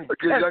 Listen,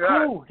 that's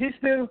cool. He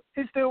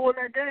still won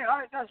that game. All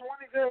right, that's one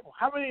example.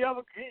 How many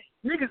other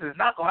niggas is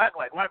not gonna act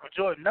like Michael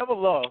Jordan never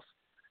lost?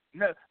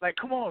 No, like,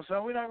 come on,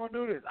 son, we're not gonna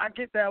do this. I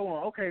get that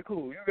one. Okay,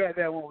 cool. You got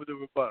that one with the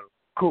rebuttal.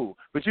 Cool.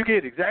 But you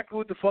get exactly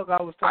what the fuck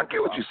I was talking about. I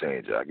get what you're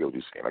saying, Jack. I get what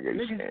you're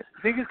saying.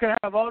 Niggas can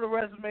have all the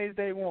resumes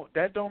they want.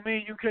 That don't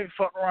mean you can't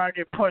fuck around and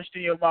get punched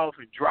in your mouth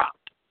and dropped.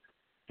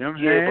 You know what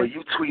I'm saying?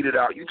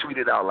 But you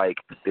tweeted out like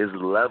there's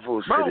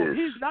levels to this. Bro,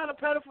 he's not a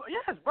pedophile.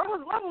 Yes, bro,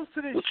 there's levels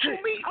to this what shit.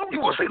 You mean? You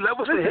gonna say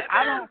levels to hit,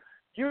 man?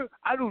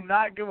 I do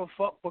not give a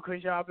fuck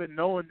because y'all been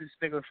knowing this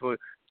nigga for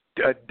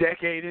a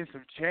decade and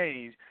some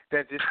change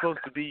that it's supposed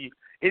to be.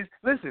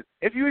 Listen,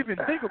 if you even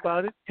think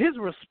about it, his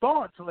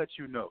response will let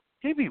you know.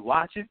 He be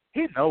watching.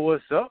 He know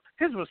what's up.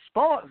 His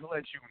response will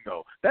let you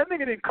know. That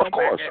nigga didn't come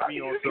back at me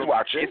on some.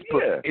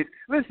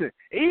 Listen,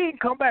 he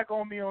didn't come back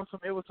on me on some.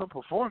 It was some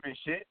performance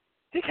shit.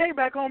 He came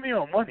back on me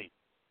on money.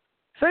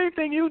 Same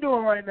thing you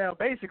doing right now,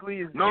 basically.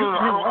 Is No,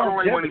 I don't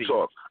like money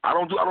talk. I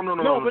don't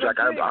know, Jack.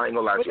 I ain't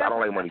gonna lie to you. I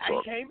don't like money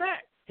talk.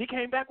 He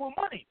came back with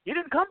money. He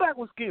didn't come back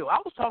with skill. I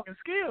was talking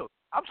skill.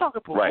 I'm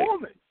talking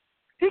performance.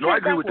 Right. I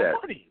agree with that.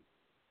 Money.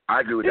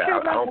 I agree with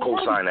that. I don't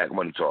co-sign that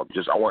money talk.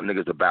 I want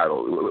niggas to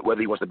battle.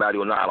 Whether he wants to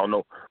battle or not, I don't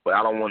know. But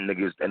I don't want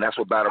niggas, and that's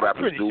what battle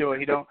rappers do.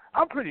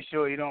 I'm pretty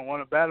sure he don't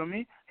want to battle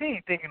me. He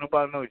ain't thinking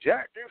about no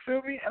Jack. You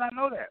feel me? And I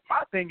know that.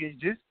 My thing is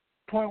just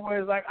point where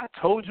it's like, I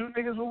told you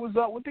niggas what was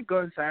up with the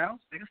gun sounds.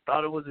 Niggas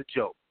thought it was a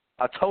joke.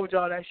 I told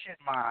y'all that shit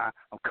mine.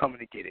 I'm coming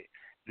to get it.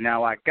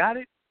 Now I got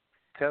it.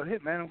 Tell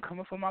Hitman I'm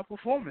coming for my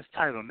performance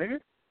title, nigga.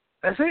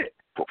 That's it.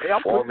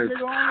 Performance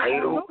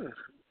title?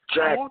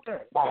 Jack.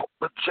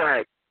 But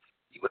Jack.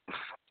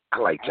 I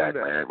like Jack,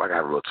 man. I got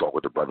a real talk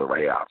with the brother right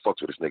here. I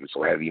fucks with this nigga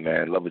so heavy,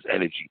 man. Love his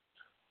energy.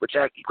 But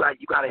Jack, you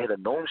gotta hit a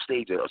known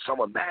stage or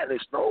Summer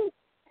Madness, no?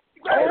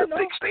 You gotta hit a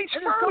big stage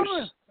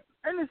first.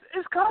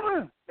 It's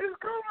coming.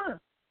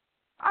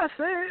 I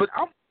said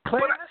I'm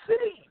planting the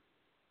seed.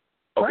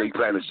 Okay, you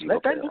planting the seed.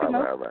 Let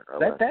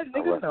that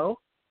nigga know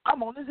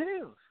I'm on his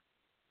heels.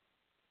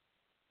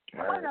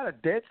 I gotta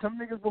dead some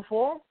niggas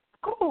before.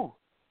 Cool.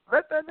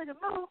 Let that nigga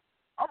know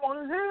I'm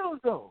on his heels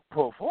though.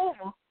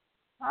 Performer.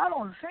 I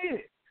don't see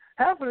it.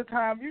 Half of the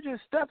time, you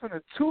just step in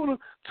a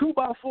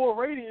 2x4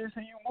 radius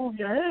and you move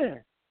your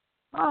hand.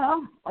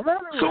 I'm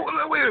everywhere. So,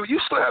 wait a minute. You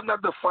still have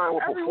not defined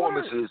what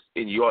performance is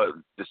in your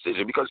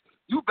decision because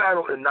you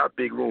battle in not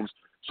big rooms.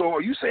 So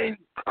are you saying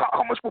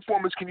how much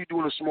performance can you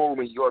do in a small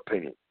room in your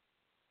opinion?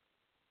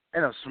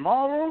 In a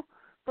small room?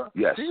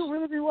 Yes. Do you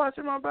really be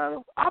watching my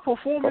battle? I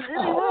perform in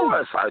any room.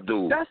 Yes, I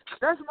do.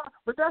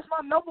 That's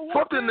my number one.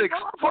 Fuck the Knicks.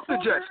 Fuck the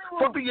Jets.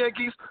 Fuck the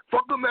Yankees.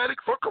 Fuck the Magic.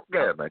 Fuck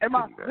man.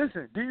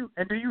 Listen,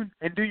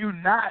 do you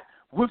not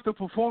with the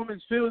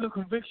performance feel the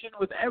conviction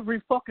with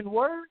every fucking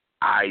word?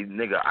 I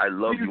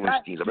love you and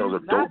Steve. It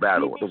was a dope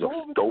battle. It was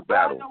a dope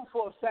battle. I know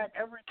for a fact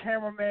every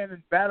cameraman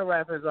and battle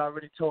rapper has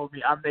already told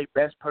me I'm their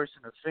best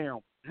person to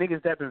film.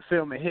 Niggas that been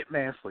filming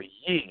Hitman for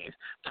years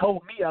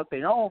told me out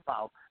their own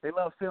mouth they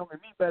love filming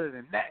me better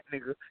than that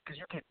nigga because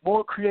you get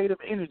more creative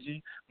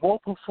energy, more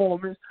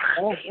performance,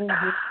 more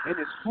movement, and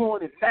it's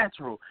fluent and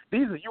natural.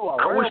 These are you.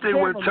 I wish they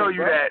wouldn't tell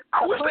you that.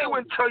 I wish they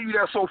wouldn't tell you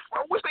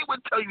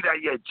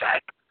that yet,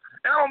 Jack.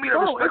 And I don't mean to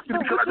respect you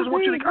because I just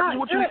want you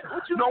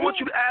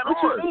to add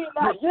on.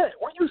 Not yet.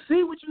 When you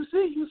see what you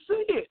see, you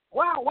see it.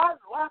 Why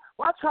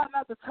try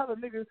not to tell a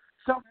nigga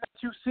something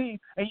that you see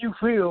and you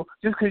feel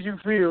just because you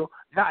feel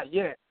not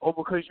yet or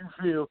because you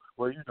feel,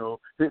 well, you know,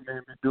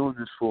 Hitman been doing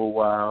this for a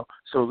while,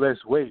 so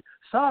let's wait.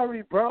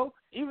 Sorry, bro.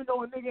 Even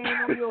though a nigga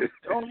ain't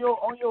on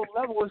your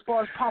level as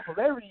far as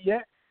popularity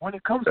yet, when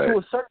it comes to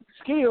a certain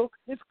skill,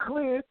 it's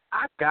clear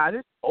I got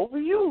it over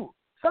you.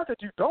 It's not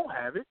that you don't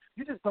have it.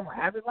 You just don't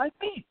have it like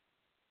me.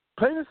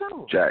 Plain and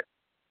simple. Jack,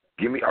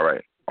 all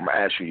right, I'm going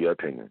to ask you your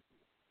opinion.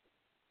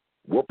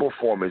 What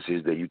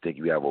performances that you think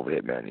you have over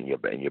Hitman in your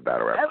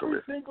battle rap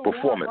career?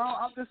 Performance. One, bro.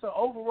 I'm just an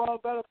overall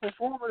better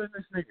performer than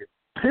this nigga.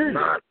 Period.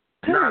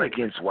 Not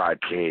against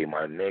YK,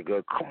 my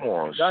nigga. Come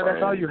on, son.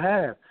 That's all you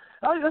have.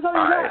 That's all you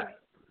got.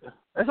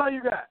 That's all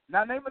you got.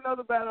 Now name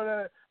another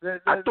battle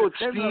that I thought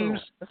Steams.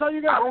 That's all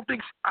you got.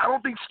 I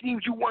don't think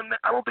Steams you won that.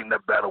 I don't think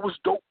that battle was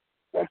dope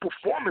on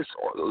performance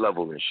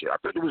level and shit. I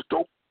thought it was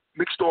dope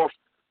mixed off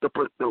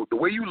the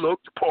way you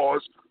looked,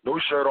 pause, no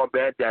shirt on,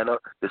 bandana.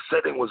 The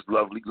setting was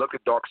lovely. Look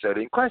at dark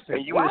setting. Question.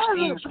 And you and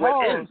Steams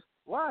went in.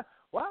 Why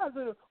is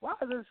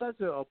it such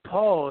a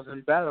pause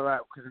in battle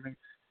rap?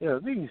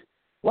 Because these.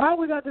 Why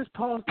we got this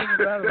pause thing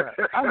in battle rap?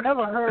 I've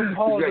never heard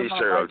pause. You ain't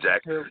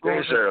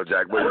sure,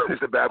 Jack. But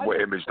it's a bad boy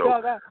image,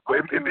 though. But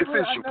it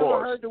fits you, pause. I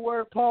never heard the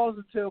word pause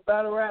until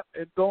battle rap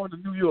and going to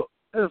New York.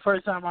 That's the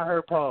first time I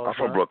heard pause. I'm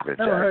from Brooklyn,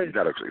 Jack. You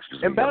gotta excuse me.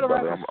 And battle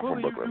rap is full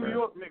of Brooklyn, New man.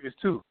 York niggas,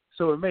 too.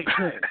 So it makes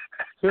sense.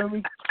 Feel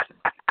me?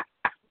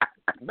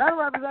 Battle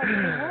rap is actually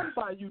run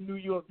by you New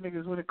York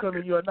niggas when it comes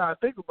to you. Now I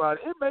think about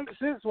it. It makes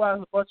sense why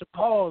there's a bunch of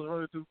pause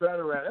running through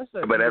battle rap.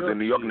 But as a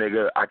New York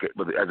nigga, I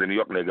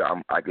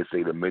could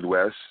say the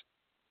Midwest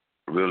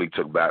really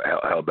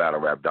held battle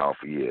rap down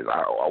for years.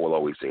 I will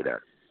always say that.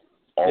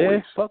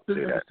 Always. Yeah, fuck them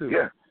niggas too.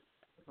 Yeah.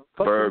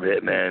 Verb,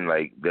 Hitman,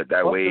 like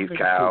that wave,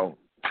 Cal.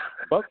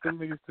 Fuck them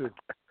niggas too.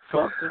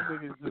 Fuck them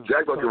niggas too.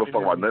 Jack don't give a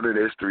fuck about none of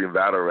the history in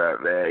battle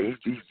rap, man.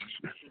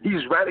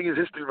 He's writing his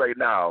history right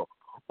now,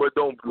 but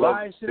don't love.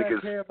 Why should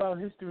I care about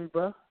history,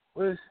 bro?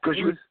 Because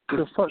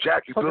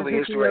Jack, you're building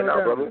history right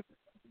now, brother.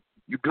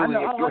 You're building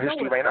your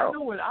history right now. I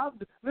know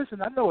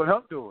what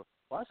I'm doing.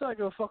 Why should I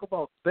give a fuck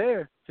about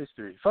their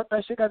history? Fuck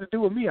that shit got to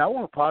do with me. I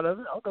want a part of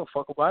it. I don't give a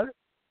fuck about it.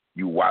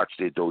 You watched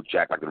it, though,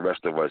 Jack, like the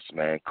rest of us,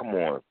 man. Come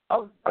on.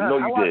 I know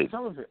you did.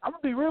 Some of it. I'm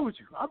going to be real with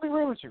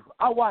you.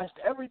 I watched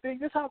everything.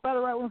 This is how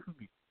battle rap went for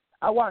me.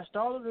 I watched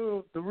all of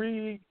the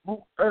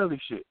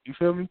early shit. You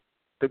feel me?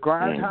 The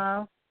grind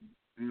time?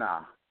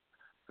 Nah.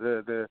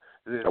 The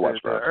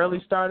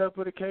early startup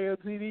of the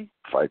KLTD?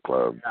 Fight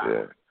Club, nah.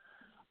 Yeah.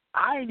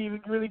 I ain't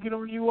even really get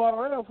on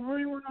URL. For real,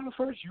 you weren't on the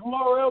first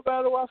URL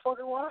battle I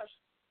fucking watched.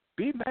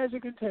 B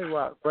Magic and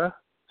Tay-Rock, bro.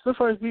 It's the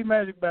first B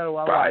Magic battle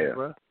I watched,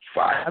 bro.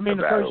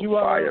 The first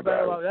URL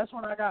battle. That's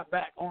when I got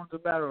back onto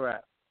battle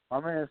rap. My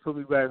man put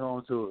me back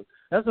onto it.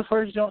 That's the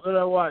first jump that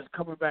I watched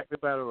coming back to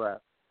battle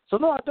rap. So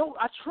no, I don't.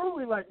 I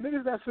truly like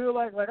niggas that feel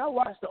like I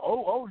watched the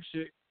old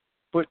shit,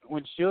 but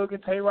when Suge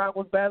and Tay-Rock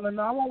was battling,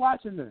 no, I wasn't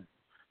watching them.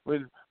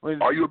 When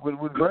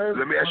Verb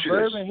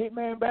and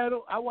Hitman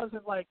battle, I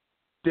wasn't like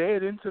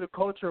dead into the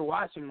culture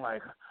watching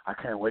like I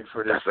can't wait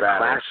for this. That's a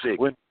classic.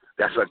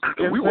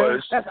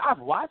 I've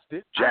watched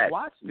it. Jack,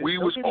 we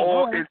was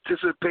all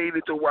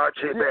anticipated to watch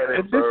Hitman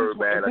and Verb,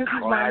 man. A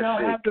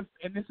classic.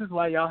 This is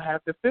why y'all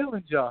have the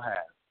feelings y'all have.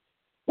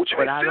 What you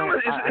mean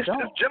feelings? It's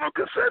general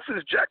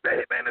consensus, Jack, that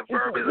Hitman and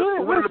Verb is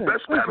one of the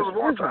best battles of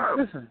all time.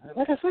 Listen,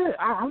 like I said,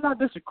 I'm not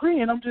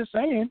disagreeing. I'm just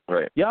saying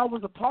y'all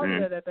was a part of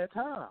that at that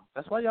time.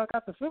 That's why y'all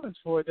got the feelings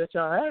for it that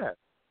y'all have.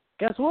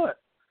 Guess what?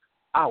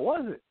 I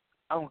wasn't.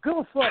 I don't give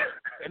a fuck.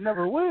 It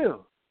never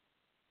will.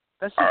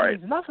 That shit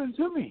means nothing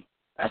to me.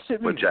 That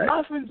shit means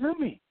nothing to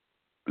me.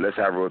 Let's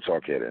have real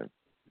talk here then.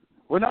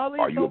 When all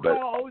these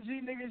so-called OG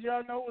niggas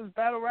y'all know was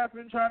battle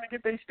rapping, trying to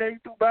get their stay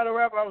through battle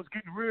rap, I was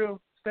getting real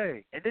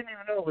stay. And didn't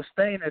even know it was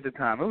staying at the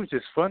time. It was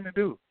just fun to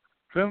do.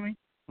 Feel me?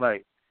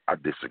 Like I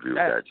disagree with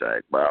that,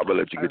 Jack. But I'm gonna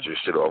let you get your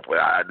shit off.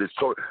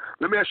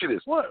 Let me ask you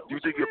this: What? Do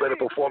you think you're better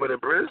performer than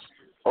Briz?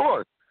 Hold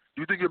on.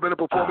 Do you think you're better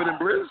performer than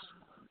Briz?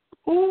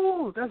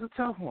 Ooh, that's a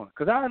tough one.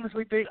 Because I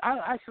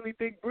actually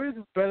think Briz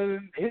is better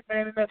than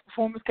Hitman in that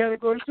performance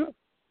category too.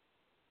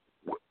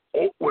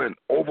 When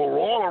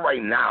overall or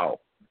right now?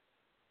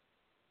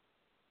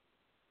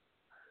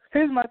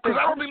 Here's my thing.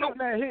 I'm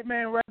shooting at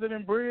Hitman rather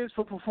than Briz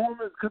for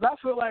performance because I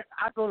feel like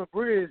I go to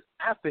Briz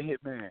after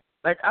Hitman.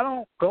 Like, I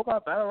don't go by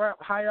battle rap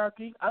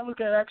hierarchy. I look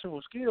at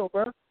actual skill,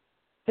 bro.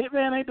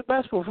 Hitman ain't the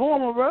best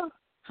performer, bro.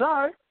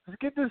 Sorry. Let's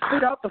get this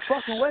shit out the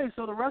fucking way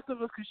so the rest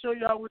of us can show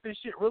y'all what this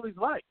shit really's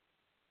like.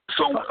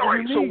 So, all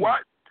right, so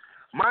what?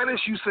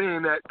 Minus you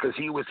saying that because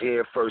he was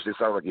here first, it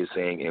sounds like you're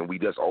saying, and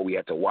that's all we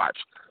had to watch.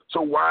 So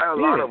why a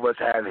lot of us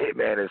have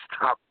Hitman as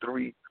top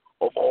 3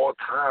 of all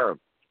time?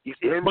 He's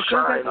him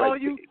shine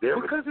like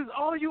because it's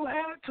all you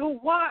had to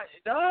watch,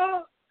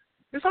 dog.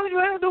 It's all you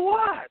had to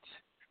watch.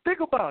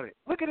 Think about it.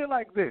 Look at it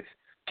like this.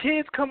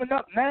 Kids coming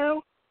up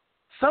now,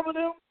 some of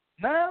them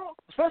now,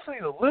 especially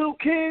the little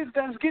kids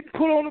that's getting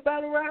put on the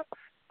battle rap,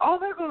 all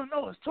they're going to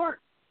know is Twerk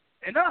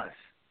and us.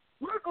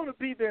 We're going to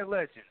be their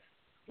legends.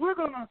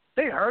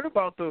 They heard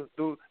about the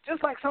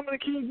just like some of the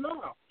kids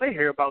now. They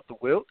hear about the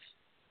Wilts.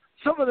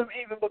 Some of them,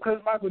 even because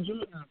Michael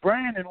Jordan's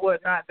brand and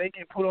whatnot, they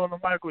get put on the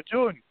Michael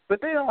Jordan. But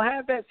they don't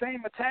have that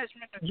same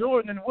attachment to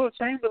Jordan and Wilt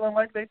Chamberlain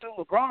like they do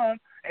LeBron.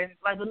 And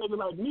like a nigga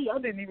like me, I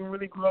didn't even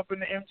really grow up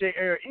in the MJ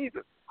era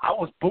either. I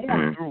was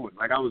born through it.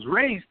 Like, I was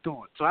raised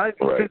through it. So I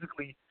didn't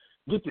physically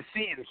get to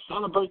see and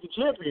celebrate the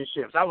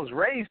championships. I was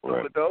raised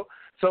through it, though.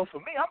 So for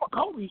me, I'm a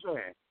Kobe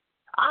fan.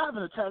 I have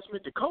an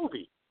attachment to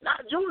Kobe,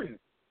 not Jordan.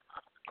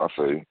 I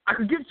see. I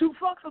could give two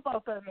fucks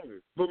about that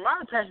nigga, but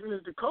my attachment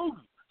is to Kobe.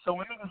 So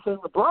when niggas say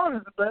LeBron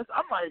is the best,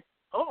 I'm like,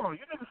 hold on,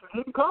 you niggas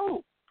forgetting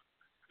Kobe.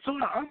 So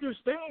I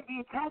understand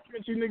the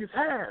attachments you niggas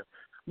have,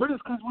 but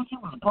it's because what you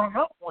was brought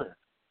up with.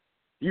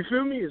 You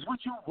feel me? It's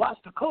what you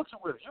watched the culture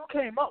with. You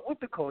came up with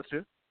the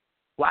culture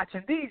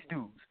watching these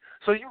dudes.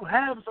 So you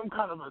have some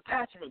kind of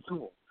attachment to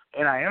them,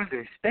 and I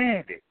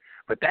understand it.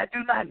 But that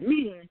do not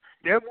mean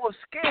they're more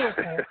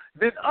skillful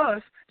than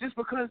us just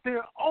because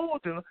they're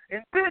older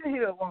and been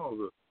here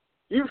longer.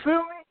 You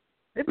feel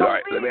me? All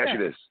right, let me ask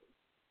you this.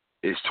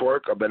 Is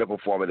Twerk a better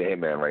performer than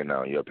Hitman right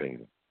now, in your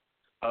opinion?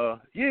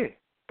 Yeah.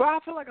 But I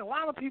feel like a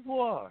lot of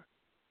people are.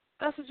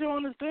 That's what you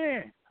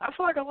understand. I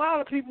feel like a lot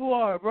of people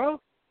are,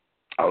 bro.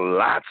 A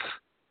lot?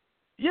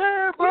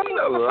 Yeah, bro. What do you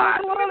mean a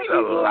lot? What do you mean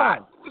a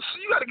lot?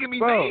 You got to give me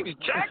names,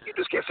 Jack. You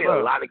just can't say a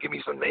lot and give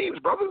me some names,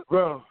 brother.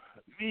 Bro,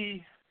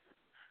 me,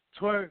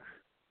 Twerk,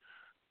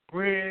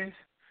 Briz.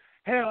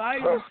 Hell, I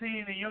even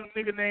seen a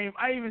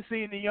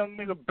young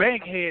nigga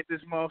Bankhead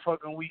this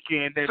motherfucking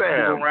weekend that flew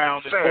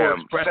around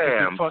and forced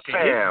and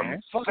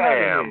fucking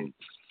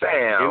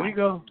Sam. Here we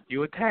go.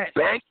 You attached.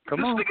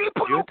 Come on. This nigga ain't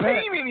put no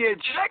pain in here,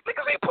 Jack.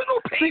 Niggas ain't put no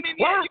pain in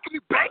here. You can be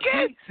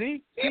Bankhead.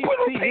 See, here's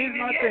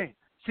my thing.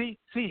 See,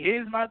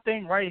 here's my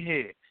thing right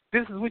here.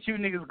 This is what you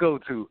niggas go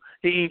to.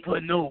 He ain't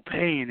put no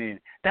pain in.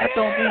 That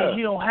don't mean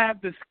he don't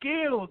have the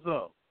skills,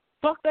 though.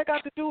 Fuck that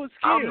got to do with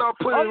skills. I'm not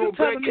putting no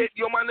Bankhead.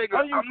 Yo, my nigga,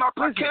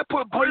 I can't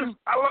put Briz.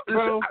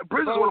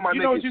 Briz is one of my niggas.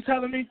 You know what you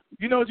telling me?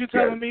 You know what you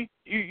telling me?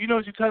 You know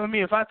what you telling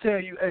me? If I tell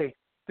you, hey,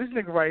 this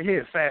nigga right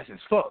here is fast as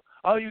fuck,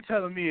 all you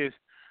telling me is,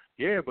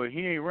 yeah, but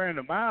he ain't ran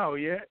a mile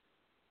yet.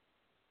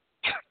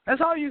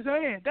 That's all you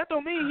saying. That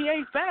don't mean he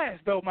ain't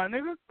fast, though, my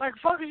nigga. Like,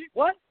 fuck is you,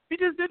 what? He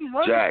just didn't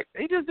run. Jack.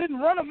 He just didn't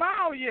run a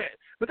mile yet.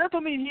 But that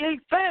don't mean he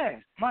ain't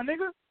fast, my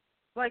nigga.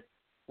 Like,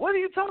 what are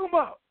you talking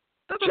about?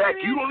 Jack,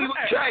 you don't even.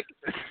 Jack,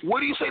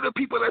 what do you say to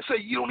people that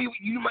say you don't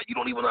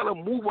even know how to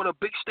move on a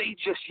big stage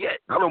just yet?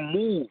 How to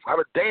move, how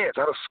to dance,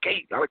 how to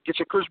skate, how to get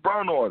your Chris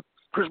Brown on.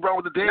 Chris Brown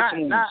with the dance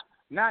moves.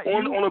 Not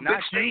on you, on a big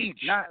not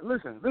stage.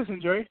 Listen,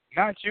 Dre.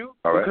 Not you,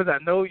 all right. because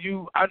I know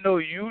you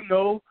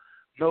know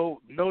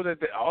that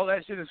all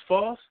that shit is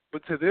false.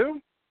 But to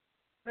them,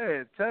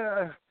 hey,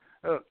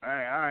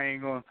 I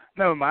ain't gonna.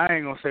 Never mind. I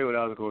ain't gonna say what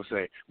I was gonna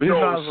say. But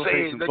I was gonna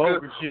say some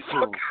vulgar shit to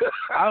him.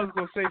 I was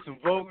gonna say some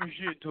vulgar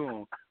shit to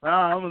him.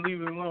 I'm gonna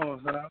leave it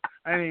alone. So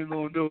I ain't even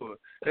gonna do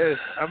it.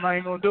 I'm not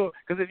even gonna do it.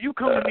 Because if you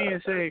come to me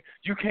and say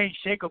you can't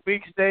shake a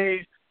big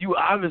stage, you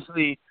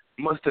obviously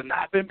must have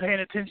not been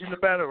paying attention to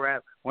battle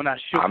rap when I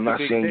shook I'm the not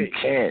big saying stage.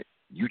 you can't.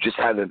 You just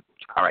haven't.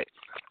 All right.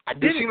 It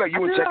seems like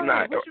you and Tech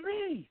Nine. What you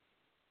mean?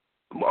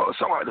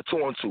 Somebody the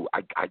 2-on-2.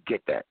 I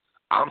get that.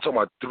 I'm talking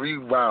about 3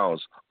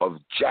 rounds of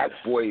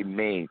Jakkboy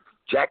Maine,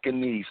 Jack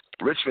and Niece,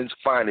 Richmond's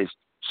finest,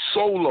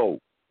 solo,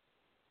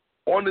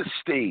 on the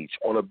stage,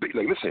 on a big,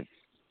 like, listen,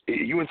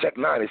 you and Tech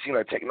Nine, it seemed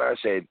like Tech Nine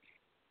said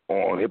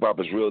on Hip Hop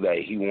Is Real that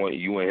he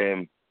wanted you and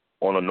him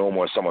on a No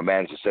More Summer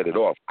Madness to set it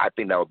off. I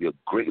think that would be a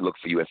great look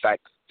for you. In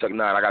fact, Tech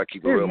Nine, I got to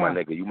keep it real, my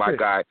nigga. You my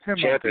guy,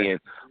 champion,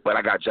 but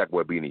I got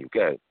Jakkboy beating you,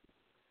 okay?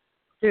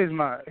 Here's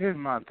my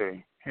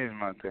thing.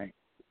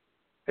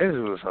 This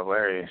was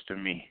hilarious to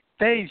me.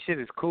 Stage shit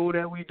is cool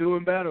that we do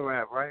in battle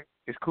rap, right?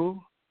 It's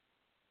cool.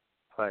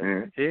 Like,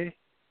 yeah,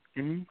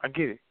 I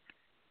get it.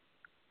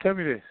 Tell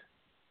me this.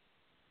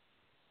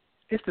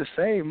 It's the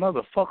same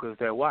motherfuckers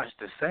that watch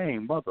the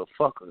same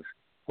motherfuckers,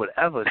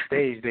 whatever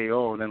stage they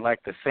on, and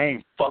like the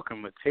same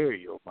fucking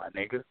material, my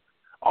nigga.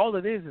 All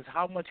it is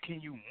how much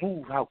can you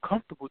move, how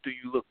comfortable do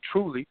you look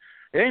truly.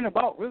 It ain't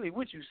about really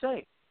what you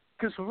say.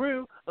 Because for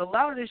real, a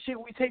lot of this shit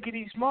we take in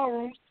these small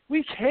rooms,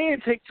 we can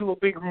take to a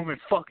big room and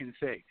fucking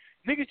say.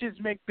 Niggas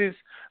just make this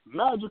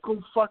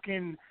magical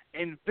fucking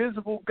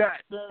invisible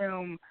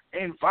goddamn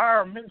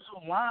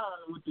environmental line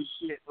with this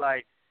shit.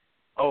 Like,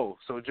 oh,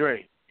 so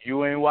Dre,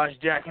 you ain't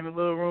watched Jack in the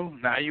little room?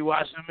 Now you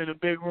watch him in the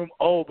big room?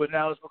 Oh, but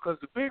now it's because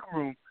the big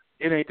room,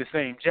 it ain't the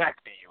same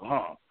Jack to you,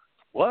 huh?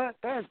 What?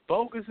 That's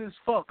bogus as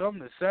fuck. I'm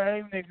the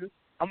same nigga.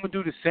 I'm going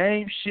to do the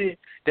same shit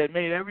that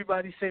made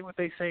everybody say what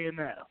they saying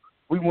now.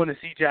 We want to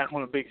see Jack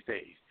on a big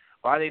stage.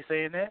 Why are they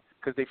saying that?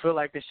 Because they feel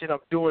like the shit I'm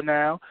doing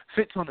now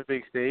fits on the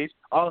big stage.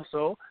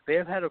 Also, they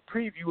have had a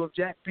preview of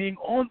Jack being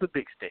on the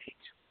big stage.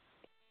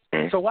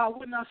 So why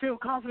wouldn't I feel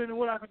confident in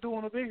what I could do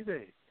on the big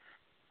stage?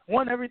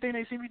 One, everything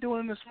they see me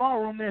doing in the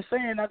small room, they're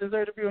saying I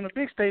deserve to be on the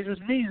big stage, which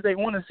means they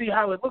want to see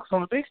how it looks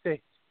on the big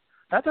stage.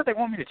 Not that they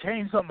want me to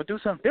change something or do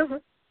something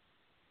different.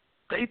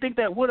 They think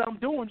that what I'm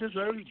doing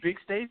deserves big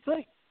stage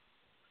play.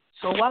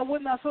 So why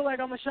wouldn't I feel like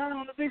I'm going to shine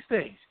on the big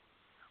stage?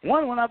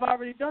 One, when I've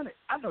already done it.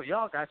 I know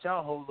y'all got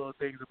y'all whole little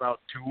things about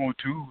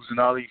 2-on-2s and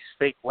all these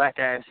fake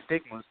whack-ass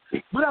stigmas,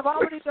 but I've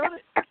already done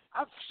it.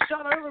 I've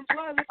shot Urban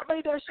Plaza. I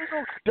made that shit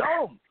go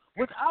dumb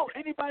without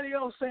anybody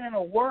else saying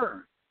a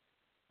word.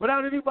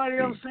 Without anybody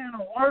else saying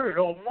a word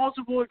on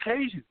multiple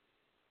occasions.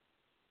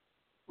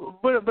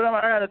 But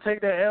I gotta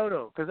take that L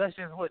though, because that's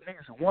just what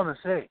niggas want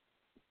to say.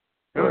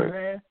 You know what I'm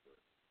saying?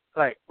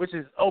 Like, which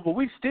is, but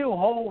we still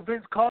hold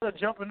Vince Carter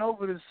jumping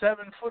over the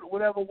 7-foot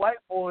whatever white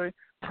boy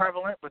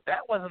prevalent, but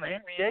that wasn't an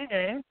NBA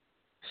game.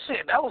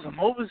 Shit, that was some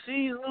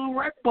overseas little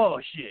rec ball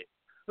shit.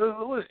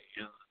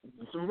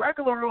 Some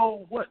regular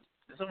old,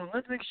 some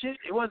Olympic shit.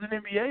 It wasn't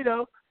NBA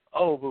though.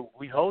 Oh, but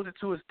we hold it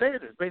to a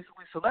standard,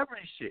 basically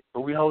celebrity shit.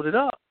 But we hold it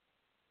up.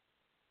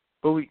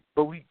 But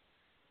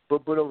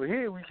over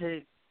here we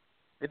can't.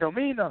 It don't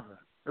mean nothing.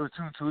 It was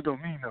 2-2. It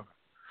don't mean nothing.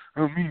 It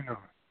don't mean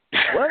nothing.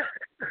 What?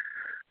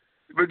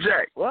 But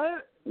Jack,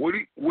 what? What do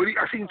you,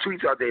 I seen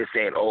tweets out there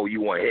saying, "Oh,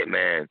 you want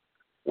Hitman,"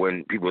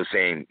 when people are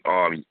saying,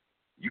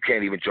 you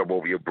can't even jump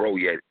over your bro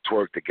yet.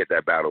 Twerk to get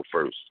that battle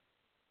first.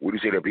 What do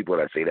you say to people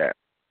that say that?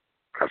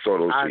 I saw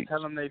those tweets. I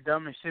tell them they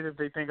dumb as shit if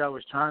they think I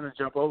was trying to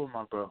jump over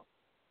my bro.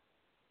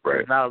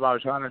 Right. It's not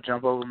about trying to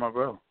jump over my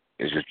bro.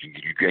 It's just you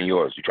getting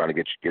yours. You're trying to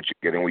get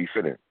in where you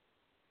fit in.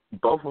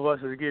 Both of us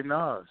is getting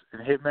ours,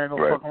 and Hitman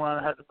gonna fuck around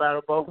and have to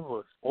battle both of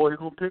us, or he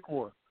gonna pick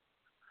one.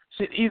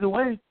 Shit, either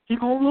way, he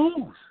gonna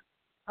lose.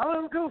 I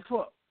don't give a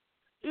fuck.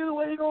 Either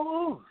way, he gonna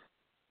lose.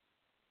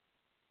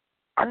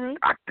 I think,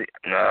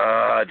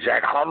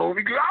 Jack, I don't know if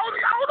you're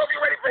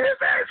ready for his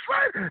ass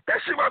fight.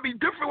 That shit might be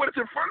different when it's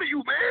in front of you,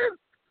 man.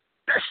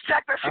 That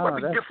shit might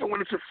be different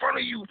when it's in front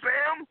of you,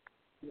 fam.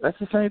 That's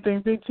the same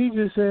thing Big T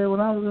just said when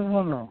I was in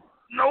front of him.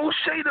 No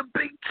shade of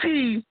Big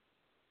T,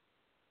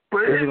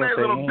 but Hitman's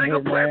on a bigger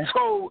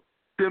plateau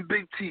than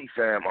Big T,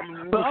 fam.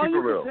 But all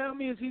you can tell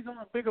me is he's on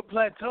a bigger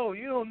plateau.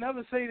 You don't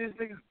never say this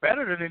nigga's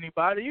better than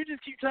anybody. You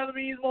just keep telling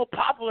me he's more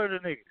popular than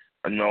niggas.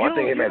 No, I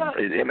think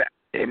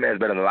Hitman's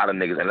better than a lot of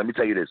niggas. And let me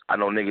tell you this. I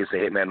know niggas say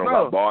Hitman don't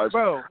got bars.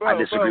 I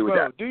disagree with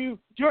that. Do you,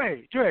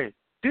 Dre,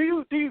 do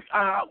you,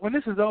 when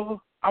this is over,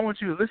 I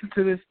want you to listen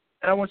to this,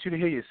 and I want you to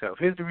hear yourself.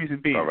 Here's the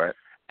reason being. All right.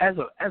 As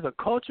a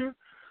culture,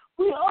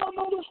 we all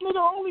know this nigga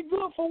only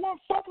good for one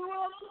fucking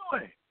round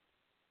anyway.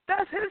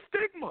 That's his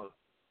stigma.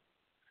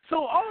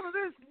 So all of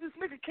this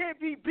nigga can't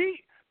be beat.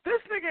 This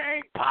nigga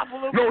ain't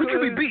popular. No, he can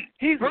be beat.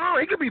 He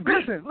can be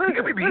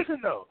beat. Listen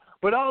though.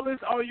 But all this,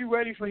 are you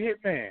ready for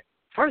Hitman?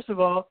 First of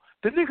all,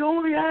 the nigga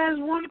only has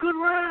one good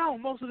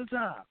round most of the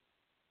time.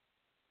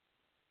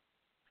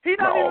 He's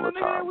not even the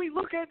nigga that we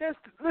look at.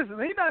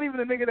 He's not even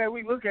the nigga that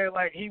we look at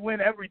like he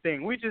win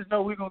everything. We just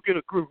know we're gonna get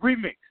a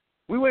remix.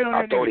 We wait on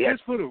that nigga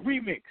just for the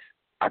remix.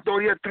 I thought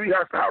he had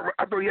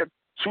I thought he had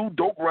 2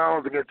 dope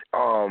rounds against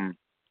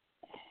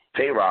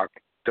Tay-Rock.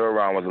 Third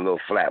round was a little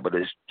flat, but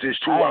there's 2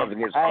 rounds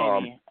against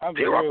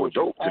Tay-Rock was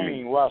dope to me. I ain't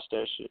even watched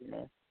that shit,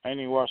 man.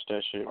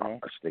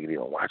 This nigga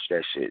didn't watch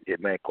that shit.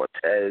 Hitman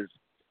Cortez,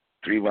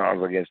 3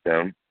 rounds against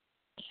them.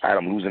 Had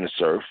him losing the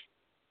surf.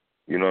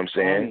 You know what I'm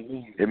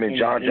saying? Him and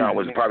John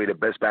was probably the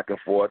best back and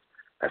forth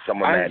at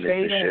Summer Madness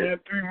and shit. I say that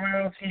 3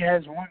 rounds, he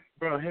has one.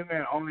 Bro,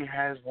 Hitman only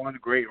has one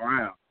great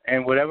round.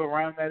 And whatever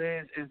round that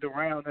is the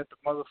round that the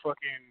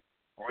motherfucking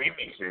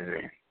remix is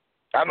in.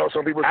 I know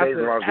some people say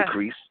the rounds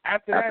decrease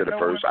after the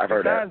first. I've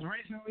heard that.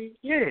 Recently,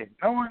 yeah,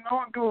 no one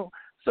go.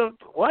 So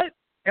what?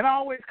 And I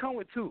always come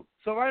with 2.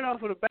 So right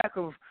off of the back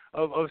of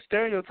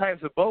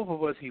stereotypes of both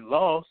of us, he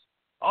lost.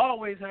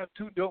 Always have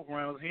 2 dope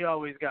rounds. He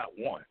always got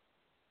 1.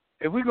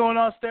 If we going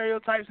on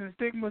stereotypes and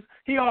stigmas,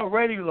 he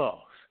already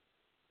lost.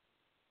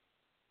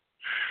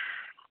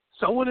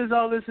 So what is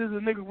all this? Is a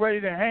nigga ready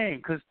to hang?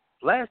 Because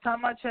last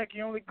time I checked,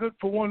 he only good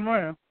for 1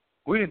 round.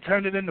 We didn't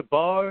turn it into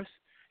bars.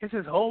 It's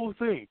his whole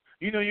thing.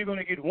 You know you're going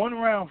to get 1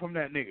 round from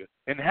that nigga.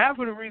 And half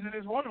of the reason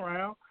it's 1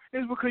 round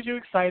is because you're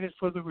excited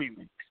for the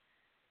remix.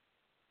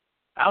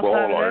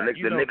 Outside of that,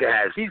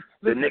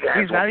 the nigga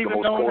has not even the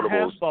most known to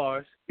have quotables.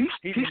 bars. He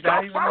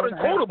stopped fouling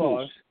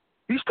quotables.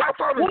 He stopped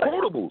fouling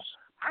quotables.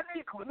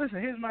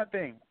 Listen, here's my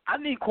thing. I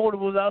need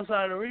quotables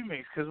outside of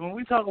remix, because when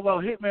we talk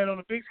about Hitman on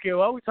the big scale,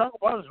 all we talk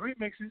about is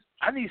remixes.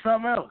 I need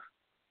something else.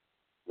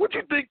 What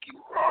you think?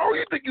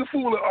 You think you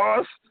fooling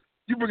us?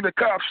 You bring the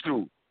cops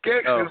through.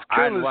 Gangsters,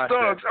 killers,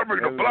 thugs. I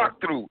bring the block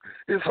through.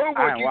 His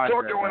homework you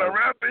talking when I'm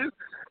rapping.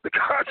 The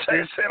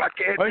contract said I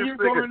can't do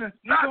this nigga.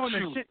 You're going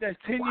to shit that's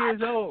 10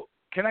 years old.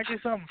 Can I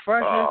get something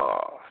fresh?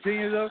 10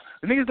 years old?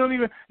 The niggas don't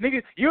even,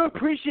 you're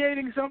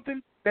appreciating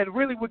something that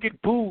really would get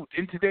booed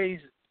in today's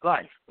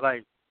life.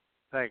 Like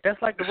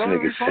that's like the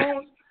rotary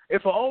phone.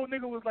 If an old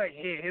nigga was like,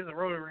 hey, here's a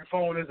rotary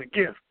phone as a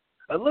gift,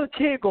 a little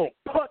kid gonna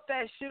put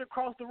that shit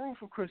across the roof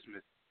for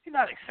Christmas. He's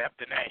not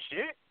accepting that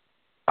shit.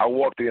 I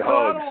walked in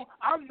hugs.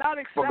 I'm not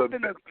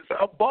accepting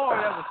a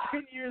bar that was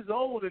 10 years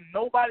old and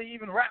nobody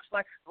even raps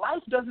like.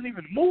 Life doesn't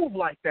even move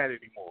like that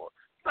anymore.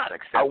 I'm not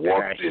accepting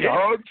that shit. I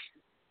walked in hugs.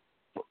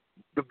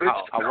 The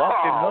bitch. I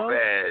walked in hugs.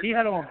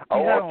 Man. I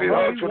walked in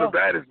hugs for the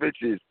baddest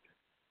bitches.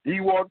 He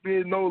walked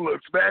in, no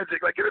looks,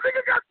 magic. Like, the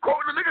nigga got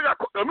caught.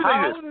 Let me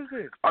tell you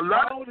this. A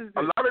lot of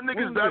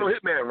niggas battle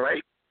Hitman,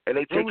 right? And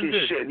they take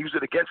his shit and use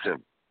it against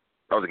him.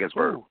 That was against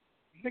Verb.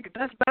 Nigga,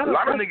 that's battle. A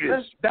lot of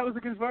niggas. That was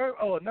against Verb?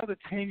 Oh, another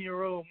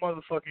 10-year-old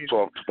motherfucking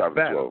 2012.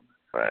 battle.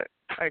 Right.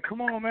 Hey,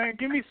 come on, man.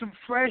 Give me some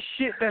fresh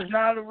shit that's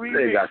not a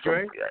remix,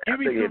 Dre. Give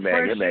me some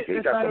fresh shit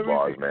He got some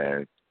bars,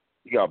 man.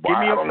 You got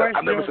bars.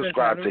 I never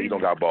subscribed to You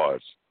Don't Got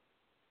Bars.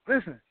 I never subscribed to You Don't Got Bars.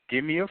 Listen,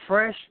 give me a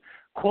fresh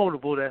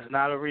quotable that's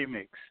not a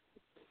remix.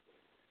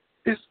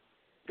 It's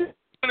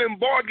opening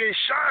bar get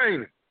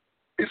shine.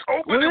 It's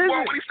opening bar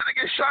when he said it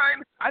get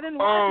shine. I didn't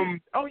watch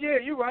it. Oh yeah,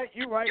 you're right.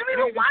 You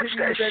didn't watch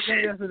that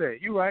shit yesterday.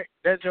 You're right.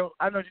 That joke.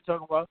 I know what you're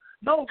talking about.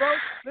 No, bro.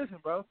 Listen,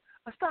 bro.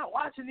 I stopped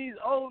watching these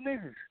old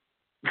niggas.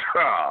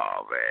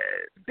 Oh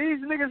man, these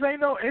niggas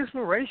ain't no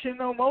inspiration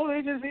no more.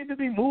 They just need to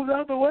be moved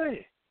out the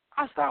way.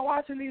 I start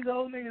watching these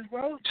old niggas,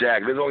 bro.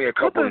 Jack, there's only a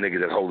couple of niggas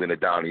that's holding it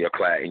down in your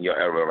class in your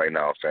era right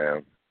now,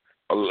 fam.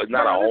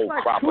 Not a whole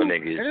crop of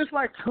niggas. And it's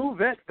like two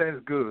vets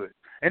that's good,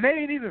 and they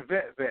ain't even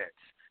vets.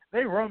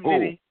 They run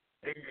Nitty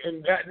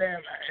and goddamn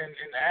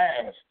and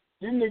ass.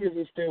 Them niggas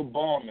is still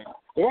bombing.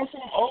 There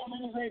some old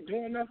niggas ain't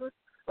doing nothing.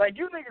 Like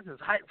you niggas is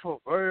hype for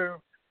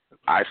Verb.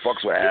 I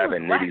fucks with Av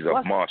and Nitty's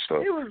a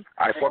monster.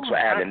 I fucks with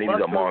Av and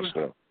Nitty's a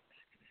monster.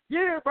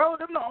 Yeah, bro,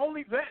 them the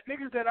only vet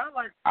niggas that I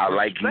like. I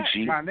like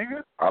Geechee. My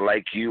nigga. I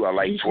like you. I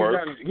like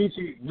Twerk.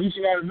 Geechee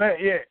not a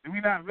vet yet. We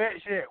not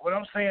vets yet. What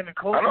I'm saying, the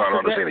closest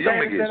to vet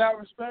status that I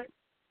respect,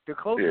 the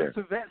closest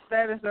to vet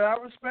status that I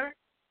respect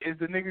is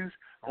the niggas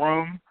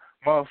Rum,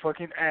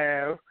 motherfucking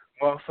Av,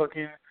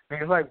 motherfucking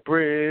niggas like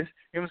Briz.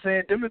 You know what I'm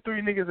saying? Them the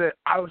three niggas that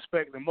I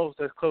respect the most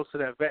that's close to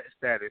that vet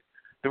status.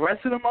 The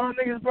rest of them other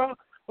niggas, bro,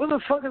 what the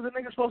fuck is a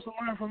nigga supposed to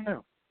learn from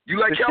them? You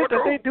like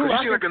Calico? Because you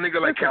seem like a nigga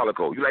like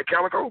Calico. You like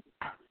Calico?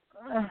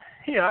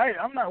 Yeah,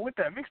 I'm not with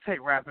that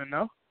mixtape rapping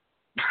though.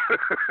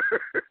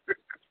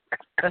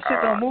 That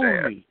shit don't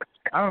move me.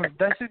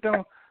 That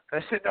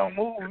shit don't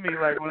move me.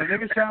 Like when a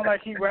nigga sound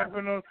like he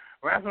rapping on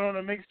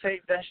a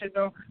mixtape, that shit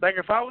don't. Like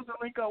if I was to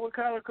link up with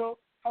Calico,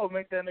 I would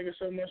make that nigga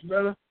so much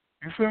better.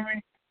 You feel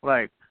me?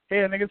 Like, hey,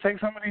 nigga, take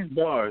some of these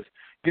bars.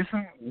 Get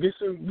some. Let's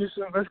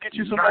get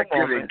you some more moments.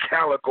 Not giving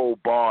Calico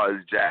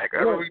bars, Jack.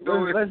 Let's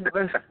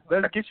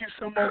get you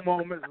some more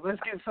moments. Let's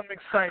get some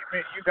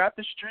excitement. You got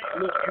the street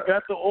look. You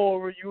got the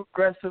aura. You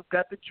aggressive.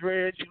 Got the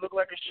dreads. You look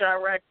like a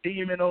Chirac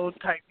demon old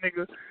type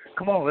nigga.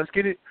 Come on, let's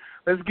get it.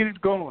 Let's get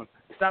it going.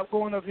 Stop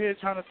going up here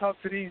trying to talk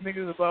to these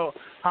niggas about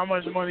how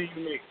much money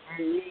you make.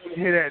 You don't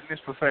hear that in this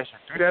profession.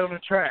 Do that on the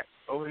track.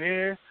 Over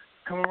here,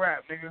 come and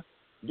rap, nigga.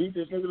 Beat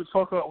this nigga the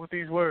fuck up with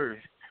these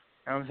words.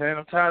 You know what I'm saying?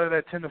 I'm tired of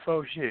that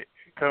 10-4 shit.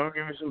 Come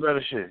give me some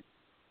better shit.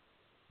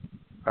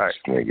 All right.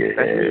 Nigga,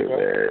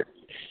 man.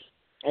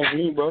 That's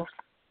me, bro.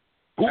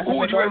 Who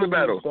would you rather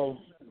battle?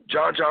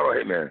 John or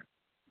Hitman?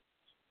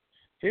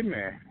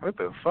 Hitman. What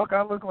the fuck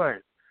I look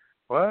like?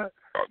 What?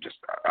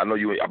 I know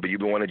you. But you've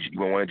been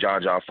wanting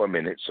John for a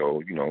minute,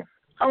 so you know.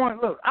 I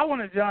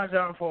wanted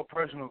John for a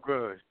personal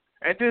grudge.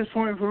 At this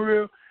point, for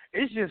real,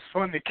 it's just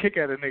fun to kick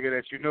at a nigga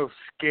that you know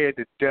scared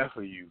to death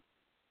of you.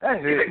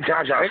 That's it.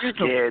 John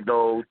scared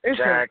though,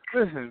 Jack.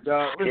 Listen,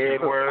 dog.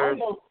 Scared word.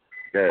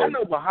 I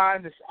know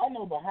behind the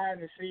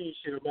scenes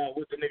shit about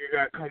what the nigga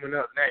got coming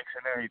up next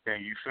and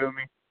everything. You feel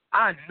me?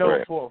 I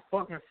know for a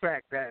fucking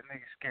fact that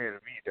nigga scared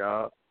of me,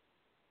 dog.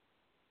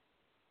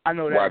 I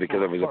know that. Why?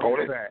 Because of his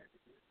opponent? Fact.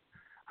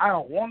 I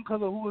don't. One,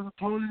 because of who his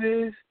opponent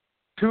is.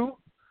 Two,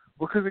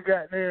 because of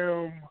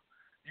goddamn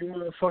you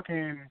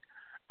motherfucking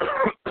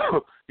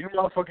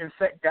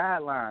set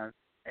guidelines.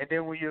 And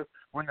then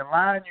when the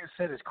line you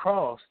set is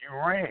crossed, you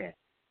ran.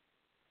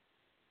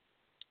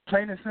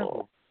 Plain and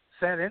simple.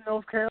 Sat in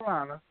North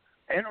Carolina,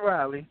 in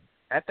Raleigh,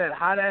 at that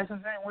hot ass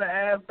event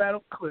where Av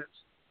battle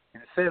clips,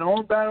 and said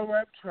on Battle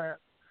Rap Trap,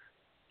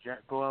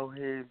 Jack, go out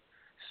here and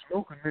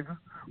smoke a nigga.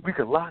 We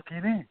could lock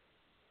it in.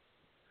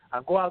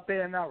 I go out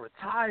there and I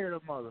retire the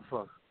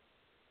motherfucker.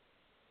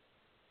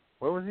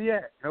 Where was he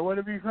at? Nowhere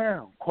to be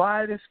found.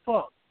 Quiet as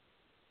fuck.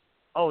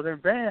 Oh, then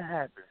band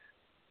happens.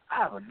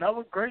 I have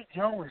another great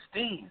joint with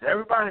Steve.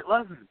 Everybody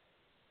loves him.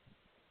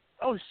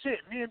 Oh shit,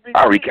 me and Big T.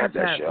 I'll recap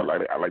that shit.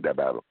 I like that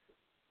battle.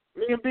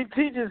 Me and Big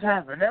T just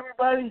happened.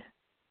 Everybody,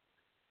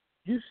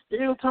 you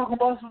still talking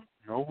about some?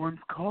 No one's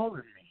calling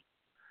me.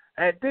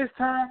 At this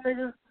time,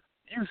 nigga,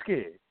 you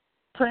scared.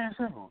 Plain and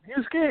simple.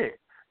 You scared.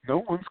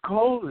 No one's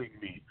calling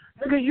me.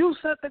 Nigga, you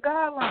set the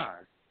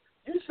guidelines.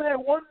 You said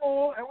one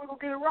more and we're gonna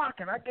get it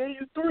rocking. I gave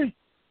you 3.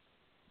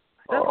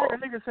 That's like a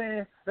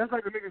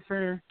nigga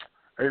saying,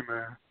 hey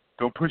man,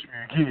 don't push me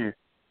again.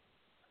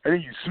 And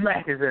then you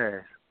smack his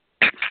ass.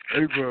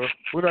 Hey bro,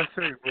 what'd I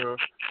say, bro?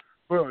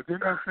 Bro,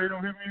 didn't I say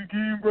don't hit me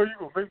again, bro? You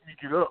gonna make me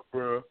get up,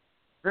 bro.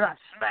 Then I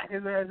smack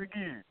his ass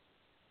again.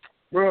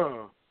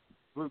 Bro,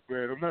 look,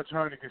 man, I'm not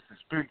trying to get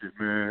suspended,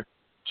 man.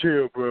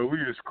 Chill, bro. We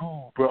in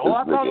school, bro. Oh,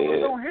 I thought I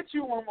was gonna hit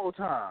you one more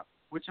time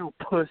with your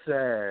puss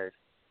ass.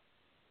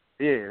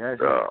 Yeah,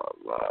 that's it.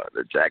 Lord,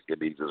 the Jack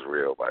and these is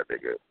real, my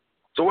nigga.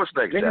 So what's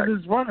next, Jack? Niggas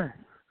is running.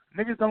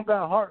 Niggas don't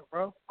got heart,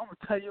 bro. I'm gonna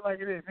tell you like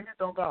it is. Niggas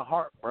don't got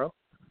heart, bro.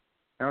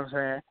 You know what I'm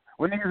saying?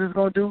 What niggas is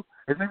gonna do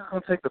is niggas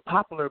gonna take the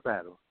popular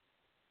battle.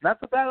 Not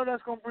the battle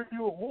that's going to bring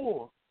you a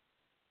war.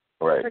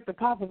 Right. Take the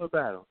popular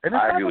battle. And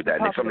I agree with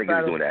that. Some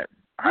niggas doing that.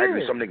 I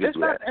agree. Some niggas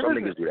do that. Some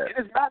niggas do that.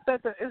 It's not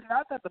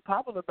that the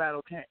popular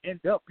battle can't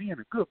end up being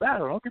a good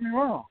battle. Don't get me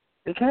wrong.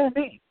 It can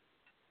be.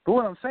 But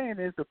what I'm saying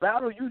is the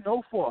battle you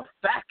know for a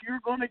fact you're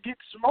going to get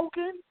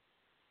smoking,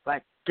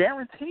 like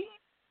guaranteed,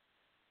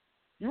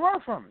 you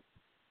run from it.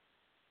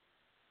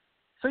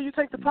 So you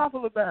take the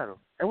popular battle.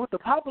 And what the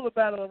popular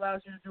battle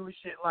allows you to do is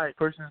shit like,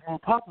 person is more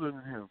popular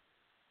than him.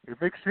 It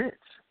makes sense.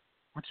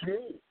 What you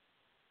mean?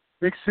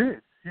 Makes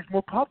sense. He's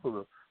more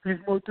popular. He's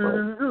more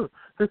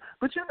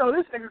But you know,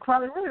 this nigga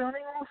probably really don't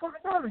even want to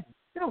fucking bother you.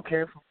 He don't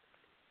care for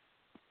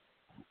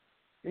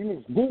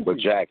him. But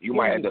Jack, you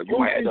might end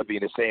up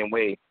being the same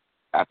way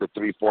after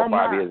 3, 4,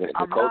 5 years in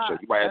the culture.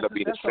 You might end up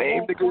being the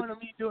same nigga.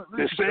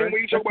 The same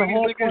way you talk about these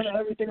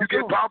niggas. You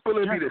get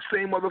popular and be the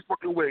same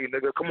motherfucking way,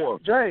 nigga. Come on.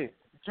 Jay,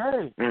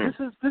 this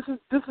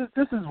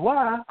is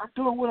why I'm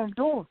doing what I'm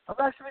doing. I'm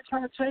actually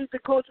trying to change the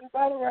culture of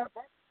battle rap,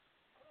 bro.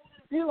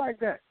 Be like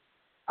that.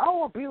 I don't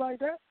want to be like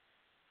that.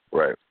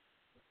 Right.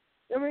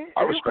 I mean,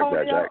 I respect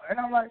that, Jack. And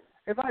I'm like,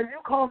 if you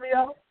call me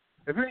out,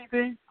 if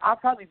anything, I'll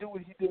probably do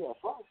what he did at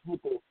first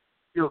with the,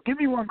 give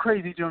me one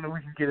crazy joint and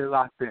we can get it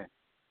locked in.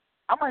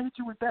 I might hit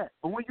you with that.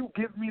 But when you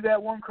give me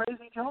that one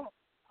crazy joint,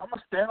 I'm going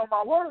to stand on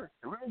my word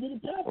and we're going to get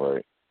it done.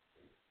 Right.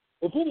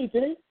 If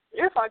anything,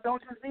 if I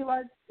don't just be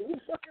like, who the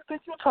fuck you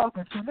think you're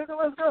talking to, nigga,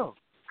 let's go.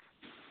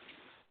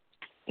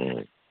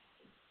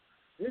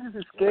 Niggas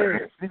is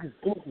scared. Niggas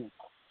goofy.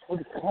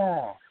 Niggas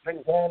calm.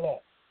 Niggas all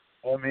that.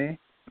 You know what I mean?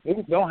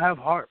 Niggas don't have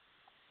heart.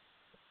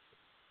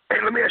 Hey,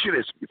 let me ask you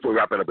this before we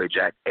wrap it up,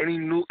 Jack. Are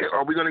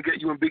we going to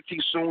get you and Big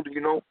T soon? Do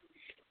you know?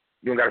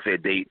 You don't got to say a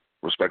date,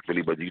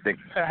 respectfully, but do you think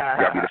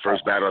that'll be the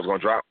first battle that's going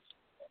to drop?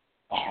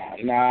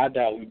 Nah, I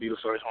doubt we'd be the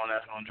first one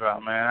that's going to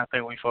drop, man. I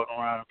think we fucking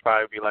around and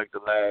probably be like the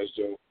last,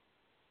 Joe.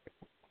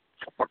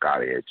 Fuck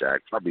out of here,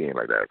 Jack. Stop being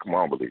like that. Come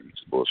on, believe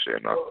it's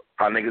bullshit. No.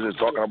 How niggas is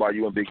talking about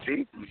you and Big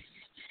T?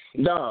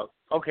 Dog,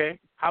 okay.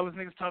 How was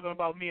niggas talking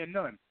about me and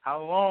none?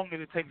 How long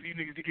did it take for you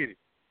niggas to get it?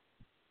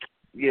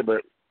 Yeah,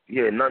 but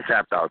none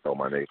tapped out though,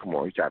 my nigga. Come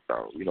on, you tapped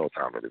out. You know what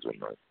time it is with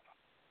none.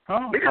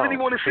 Niggas didn't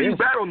want to see you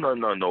battle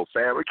none,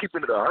 fam. We're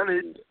keeping it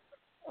 100.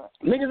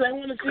 Niggas ain't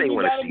want to see me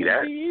battle Big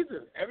T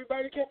either.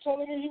 Everybody kept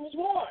telling me he was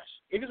washed.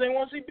 Niggas ain't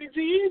want to see Big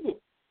T either.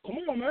 Come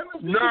on, man.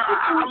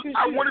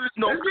 I wanted to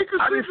know.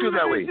 I didn't feel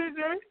that way.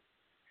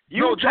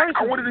 Jack,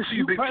 I wanted to see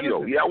you Big T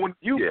though. Yeah,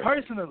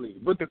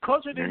 personally, but the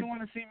culture didn't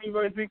want to see me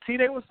versus Big T.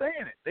 They were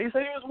saying it. They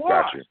said he was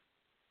washed.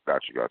 Got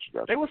you.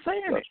 They were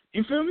saying it.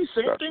 You feel me?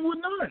 Same thing with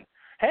none.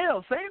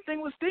 Hell, same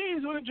thing with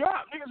Steve's when it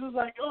dropped. Niggas was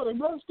like, "Oh, they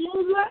brought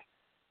Steve's back."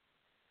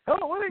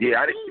 Oh, what they you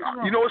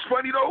know what's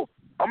funny though?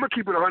 I'm gonna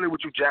keep it 100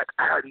 with you, Jack.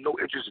 I had no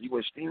interest in you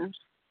and Steve's,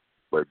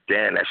 but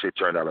damn, that shit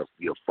turned out to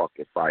be a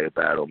fucking fire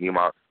battle. Me and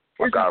my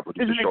guy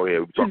producer show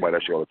here, we talk about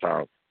that shit all the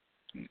time.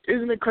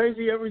 Isn't it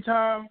crazy every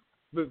time?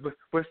 But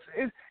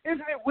isn't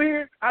it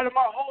weird? Out of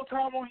my whole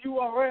time on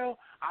URL,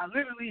 I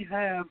literally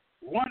have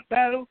one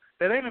battle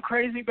that ain't a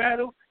crazy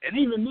battle, and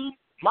even then,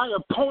 my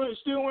opponent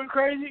still went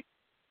crazy.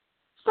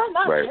 So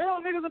not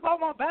tell niggas about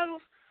my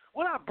battles.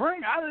 What I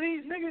bring out of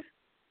these niggas?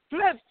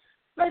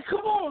 Like,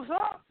 come on,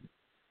 son.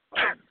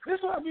 This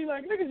is why I be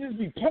like, niggas just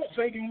be pump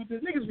faking with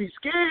this. Niggas be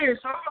scared,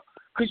 son.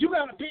 Because you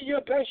got to be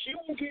your best you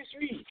against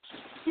me.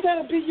 You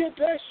got to be your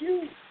best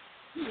you.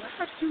 Niggas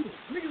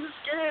are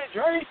scared,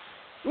 Dre.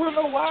 You want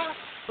to know why?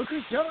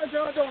 Because John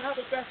don't have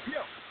the best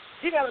him.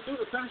 He got to do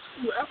the best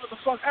whoever the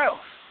fuck else.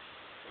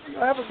 He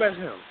don't have the best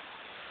him.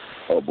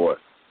 Oh, boy.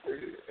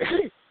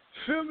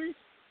 Feel me?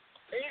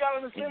 And you got to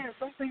understand,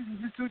 some things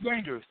are just too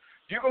dangerous.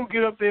 You're going to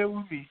get up there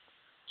with me,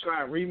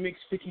 try to remix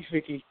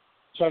Ficky,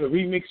 try to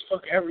remix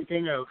fuck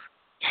everything else,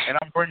 and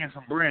I'm bringing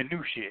some brand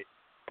new shit.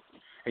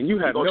 And you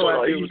have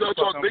no idea what the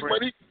fuck I'm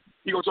bringing.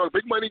 He going to talk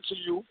big money to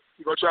you.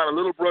 He going to try to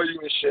little bro you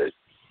and shit.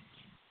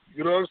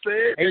 You know what I'm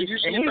saying? And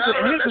here's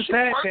the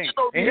sad thing.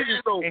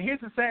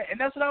 And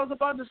that's what I was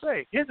about to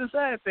say. Here's the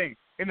sad thing.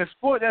 In the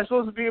sport that's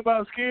supposed to be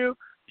about skill,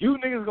 you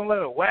niggas going to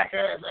let a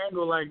whack-ass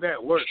angle like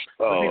that work.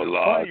 Oh,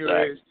 Lord,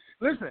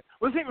 listen,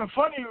 what's even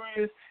funnier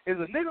is a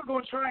nigga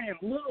gonna try and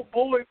little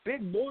boy,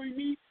 big boy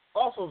me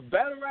off of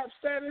battle rap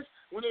status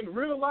when in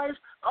real life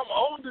I'm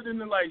older than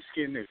the light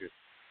skinned nigga.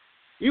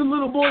 You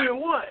little boy in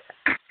what?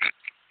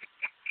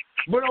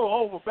 But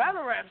over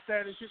battle rap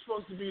status, you're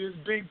supposed to be this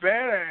big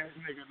badass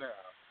nigga now.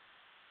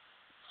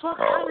 Fuck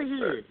out of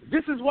here.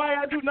 This is why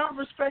I do not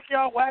respect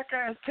y'all whack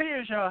ass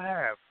tears y'all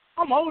have.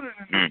 I'm older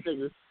than this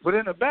nigga, but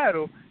in a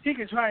battle, he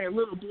can try and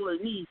little boy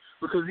me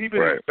because he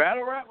been in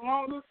battle rap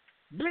longer.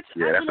 Bitch,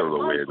 yeah, that's a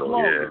little weird though.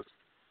 Yeah.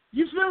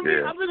 You feel me?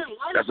 Yeah. I've been in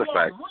life that's a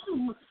fact.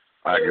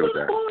 I agree with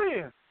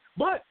that.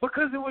 But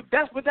because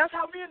that's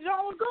how me and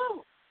John would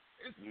go.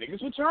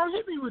 Niggas would try and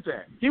hit me with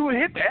that. He would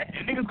hit that,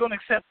 and niggas gonna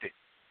accept it.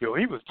 Yo,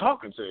 he was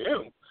talking to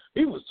him.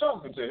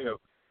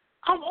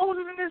 I'm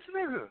older than this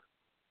nigga.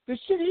 The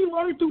shit he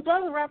learned through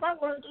battle rap, I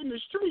learned in the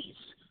streets.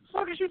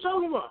 Fuck is you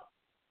talking about?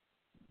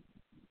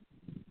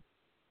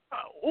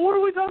 What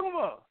are we talking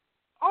about?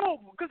 Oh,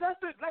 because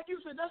like you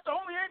said, that's the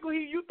only angle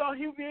you thought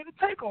he would be able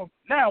to take on.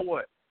 Now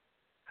what?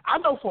 I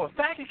know for a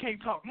fact he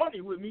can't talk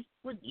money with me.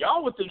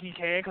 Y'all would think he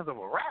can because of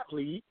a rap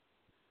league.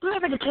 But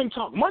that nigga can't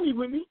talk money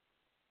with me.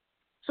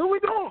 So we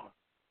doing?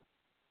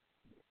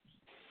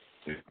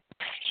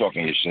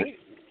 Talking your shit.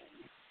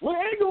 Where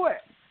angle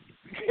at?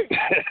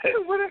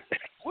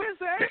 Where's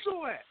the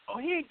angle at? Oh,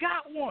 he ain't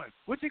got one,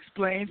 which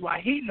explains why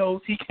he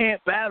knows he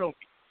can't battle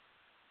me.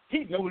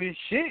 He know this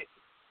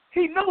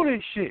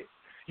shit.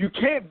 You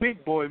can't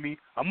big boy me.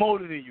 I'm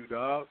older than you,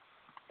 dog.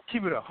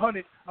 Keep it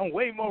 100. I'm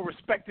way more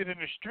respected in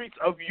the streets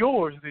of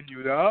yours than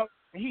you, dog.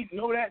 And he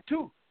know that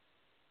too.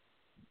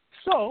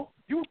 So,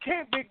 you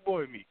can't big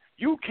boy me.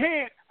 You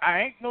can't,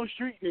 I ain't no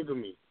street nigga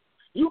me.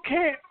 You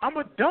can't, I'm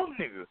a dumb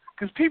nigga.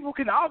 Because people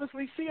can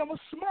obviously see I'm a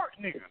smart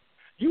nigga.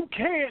 You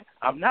can't,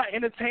 I'm not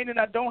entertaining,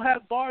 I don't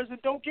have bars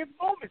and don't give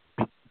moments.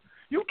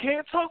 You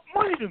can't talk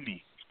money to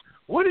me.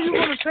 What are you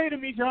going to say to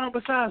me, John,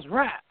 besides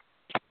rap?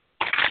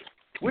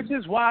 Which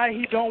is why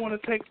he don't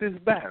want to take this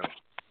battle.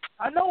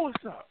 I know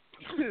what's up.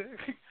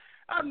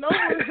 I know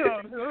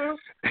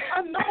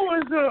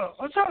what's up.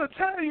 I'm trying to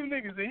tell you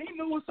niggas that he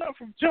knew what's up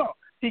from jump.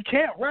 He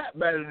can't rap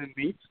better than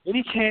me, and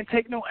he can't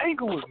take no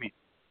angle with me.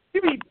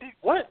 You mean,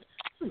 what?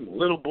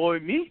 Little boy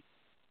me?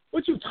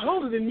 What, you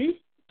taller than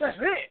me? That's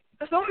it.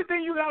 That's the only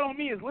thing you got on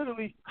me is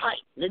literally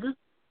height, nigga.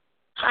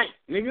 Height,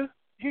 nigga.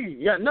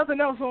 You got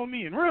nothing else on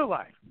me in real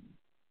life.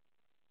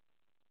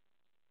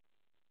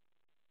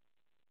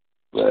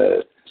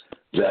 But,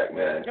 Jack,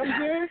 man. You know what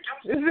I'm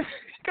saying? You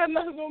got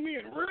nothing on me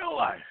in real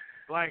life.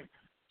 Like,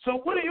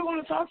 so what are you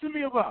going to talk to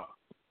me about?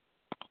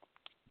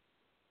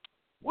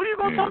 What are you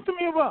going to talk to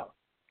me about?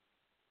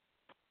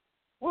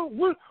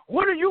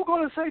 What are you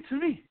going to say to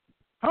me?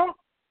 Huh?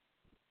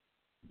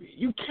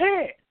 You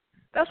can't.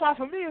 That's why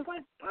for me it's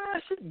like,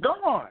 that shit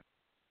gone.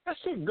 That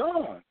shit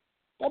gone.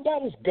 That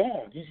battle's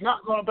gone. He's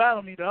not going to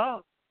battle me,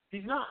 dog.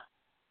 He's not.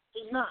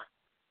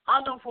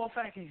 I know for a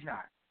fact he's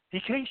not. He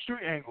can't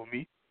street angle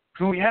me.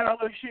 So we had all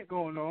this shit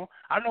going on.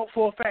 I know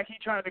for a fact he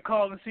trying to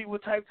call and see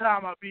what type of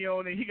time I be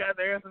on, and he got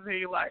the answers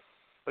he like,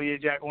 oh yeah,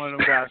 Jack one of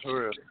them guys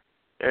for real.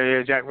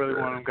 Yeah, Jack really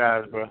one of them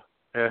guys, bro.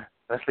 Yeah,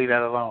 let's leave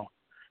that alone.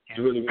 He's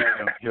really one of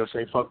them. He'll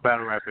say fuck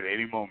battle rap at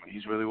any moment.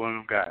 He's really one of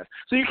them guys.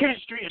 So you can't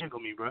street angle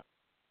me, bro.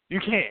 You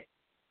can't.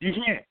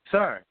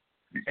 Sorry.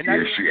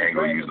 And street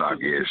angle use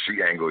not. Yeah,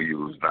 street angle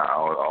use not. I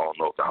don't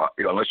know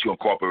if unless you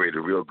incorporate it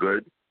real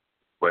good.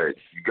 But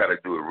you got to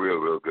do it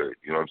real good.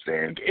 You know what I'm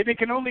saying? And it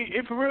can only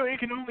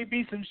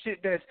be some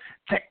shit that's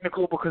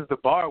technical because the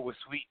bar was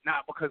sweet,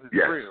 not because it's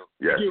real.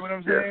 Yes. You get what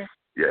I'm saying?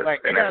 Yes.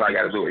 Like, and that's how I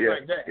got to do it. Yeah.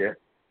 Like that. Yeah.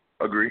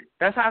 Agree.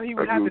 That's how he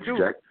would have to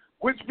do it.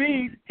 Which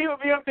means he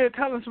would be up there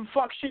telling some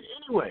fuck shit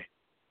anyway.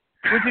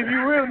 Which if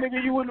you real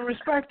nigga, you wouldn't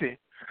respect it.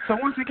 So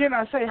once again,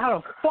 I say,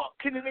 how the fuck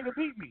can the nigga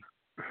beat me?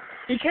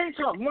 He can't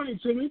talk money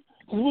to me.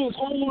 It was a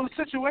whole little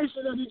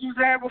situation that he just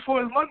had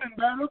before his London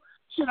battle.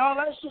 Shit, all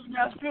that shit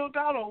got spilled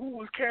out on who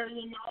was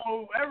carrying the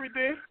whole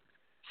everything.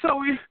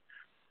 So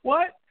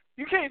what?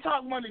 You can't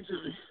talk money to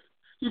me.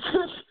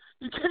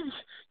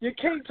 You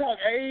can't talk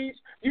age.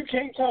 You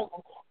can't talk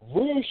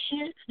real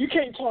shit. You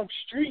can't talk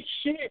street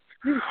shit.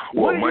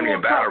 Well, money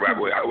and battle rap.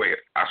 Wait.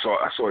 I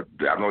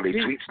know they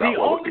tweet stuff.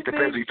 It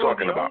depends what you're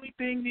talking about.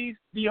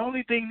 The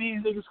only thing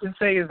these niggas can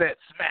say is that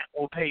Smack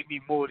will pay me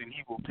more than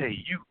he will pay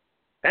you.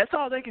 That's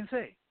all they can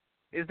say.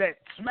 Is that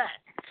Smack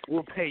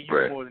will pay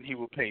you more than he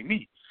will pay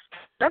me.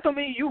 That don't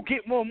mean you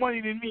get more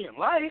money than me in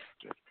life.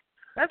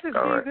 That just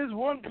means this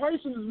one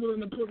person is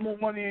willing to put more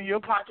money in your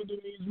pocket than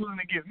he's willing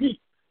to give me.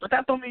 But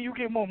that don't mean you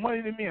get more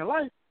money than me in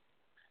life.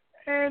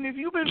 And if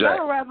you've been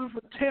battle rapping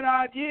for 10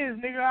 odd years,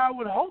 nigga, I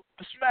would hope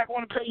the Smack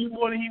want to pay you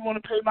more than he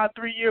want to pay my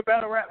 3-year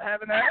battle rap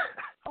having that.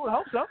 I would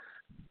hope so.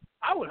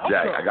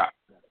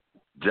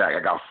 Jack,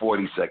 I got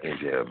 40 seconds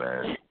here,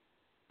 man.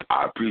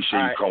 I appreciate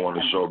you coming on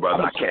the show,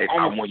 brother.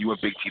 I want you and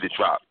Big T to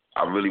drop.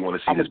 I really want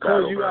to see this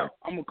battle, man.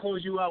 I'm going to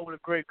close you out with a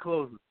great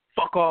closer.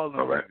 Fuck all of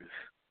them niggas.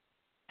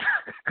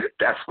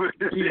 That's what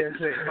it is.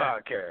 PSA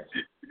Podcast.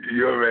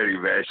 You're ready,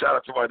 man. Shout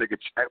out to my nigga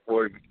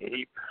Jakkboy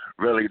Maine.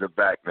 Really in the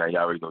back, man.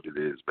 Y'all already know what it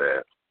is,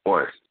 man.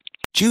 Boy.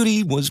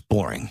 Judy was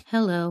boring.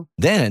 Hello.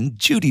 Then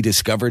Judy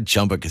discovered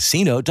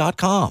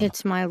ChumbaCasino.com.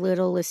 It's my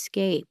little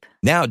escape.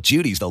 Now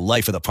Judy's the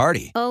life of the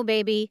party. Oh,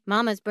 baby,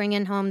 mama's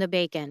bringing home the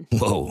bacon.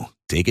 Whoa,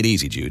 take it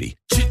easy, Judy.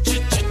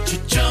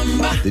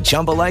 The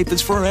Chumba life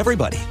is for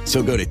everybody.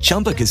 So go to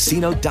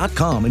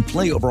ChumbaCasino.com and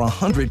play over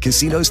 100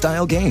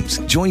 casino-style games.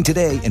 Join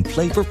today and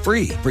play for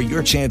free for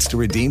your chance to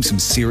redeem some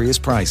serious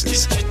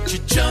prizes.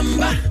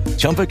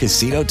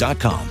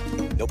 ChumbaCasino.com.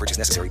 No purchase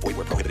necessary. Void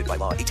where prohibited by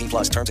law.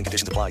 18+ terms and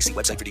conditions apply. See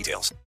website for details.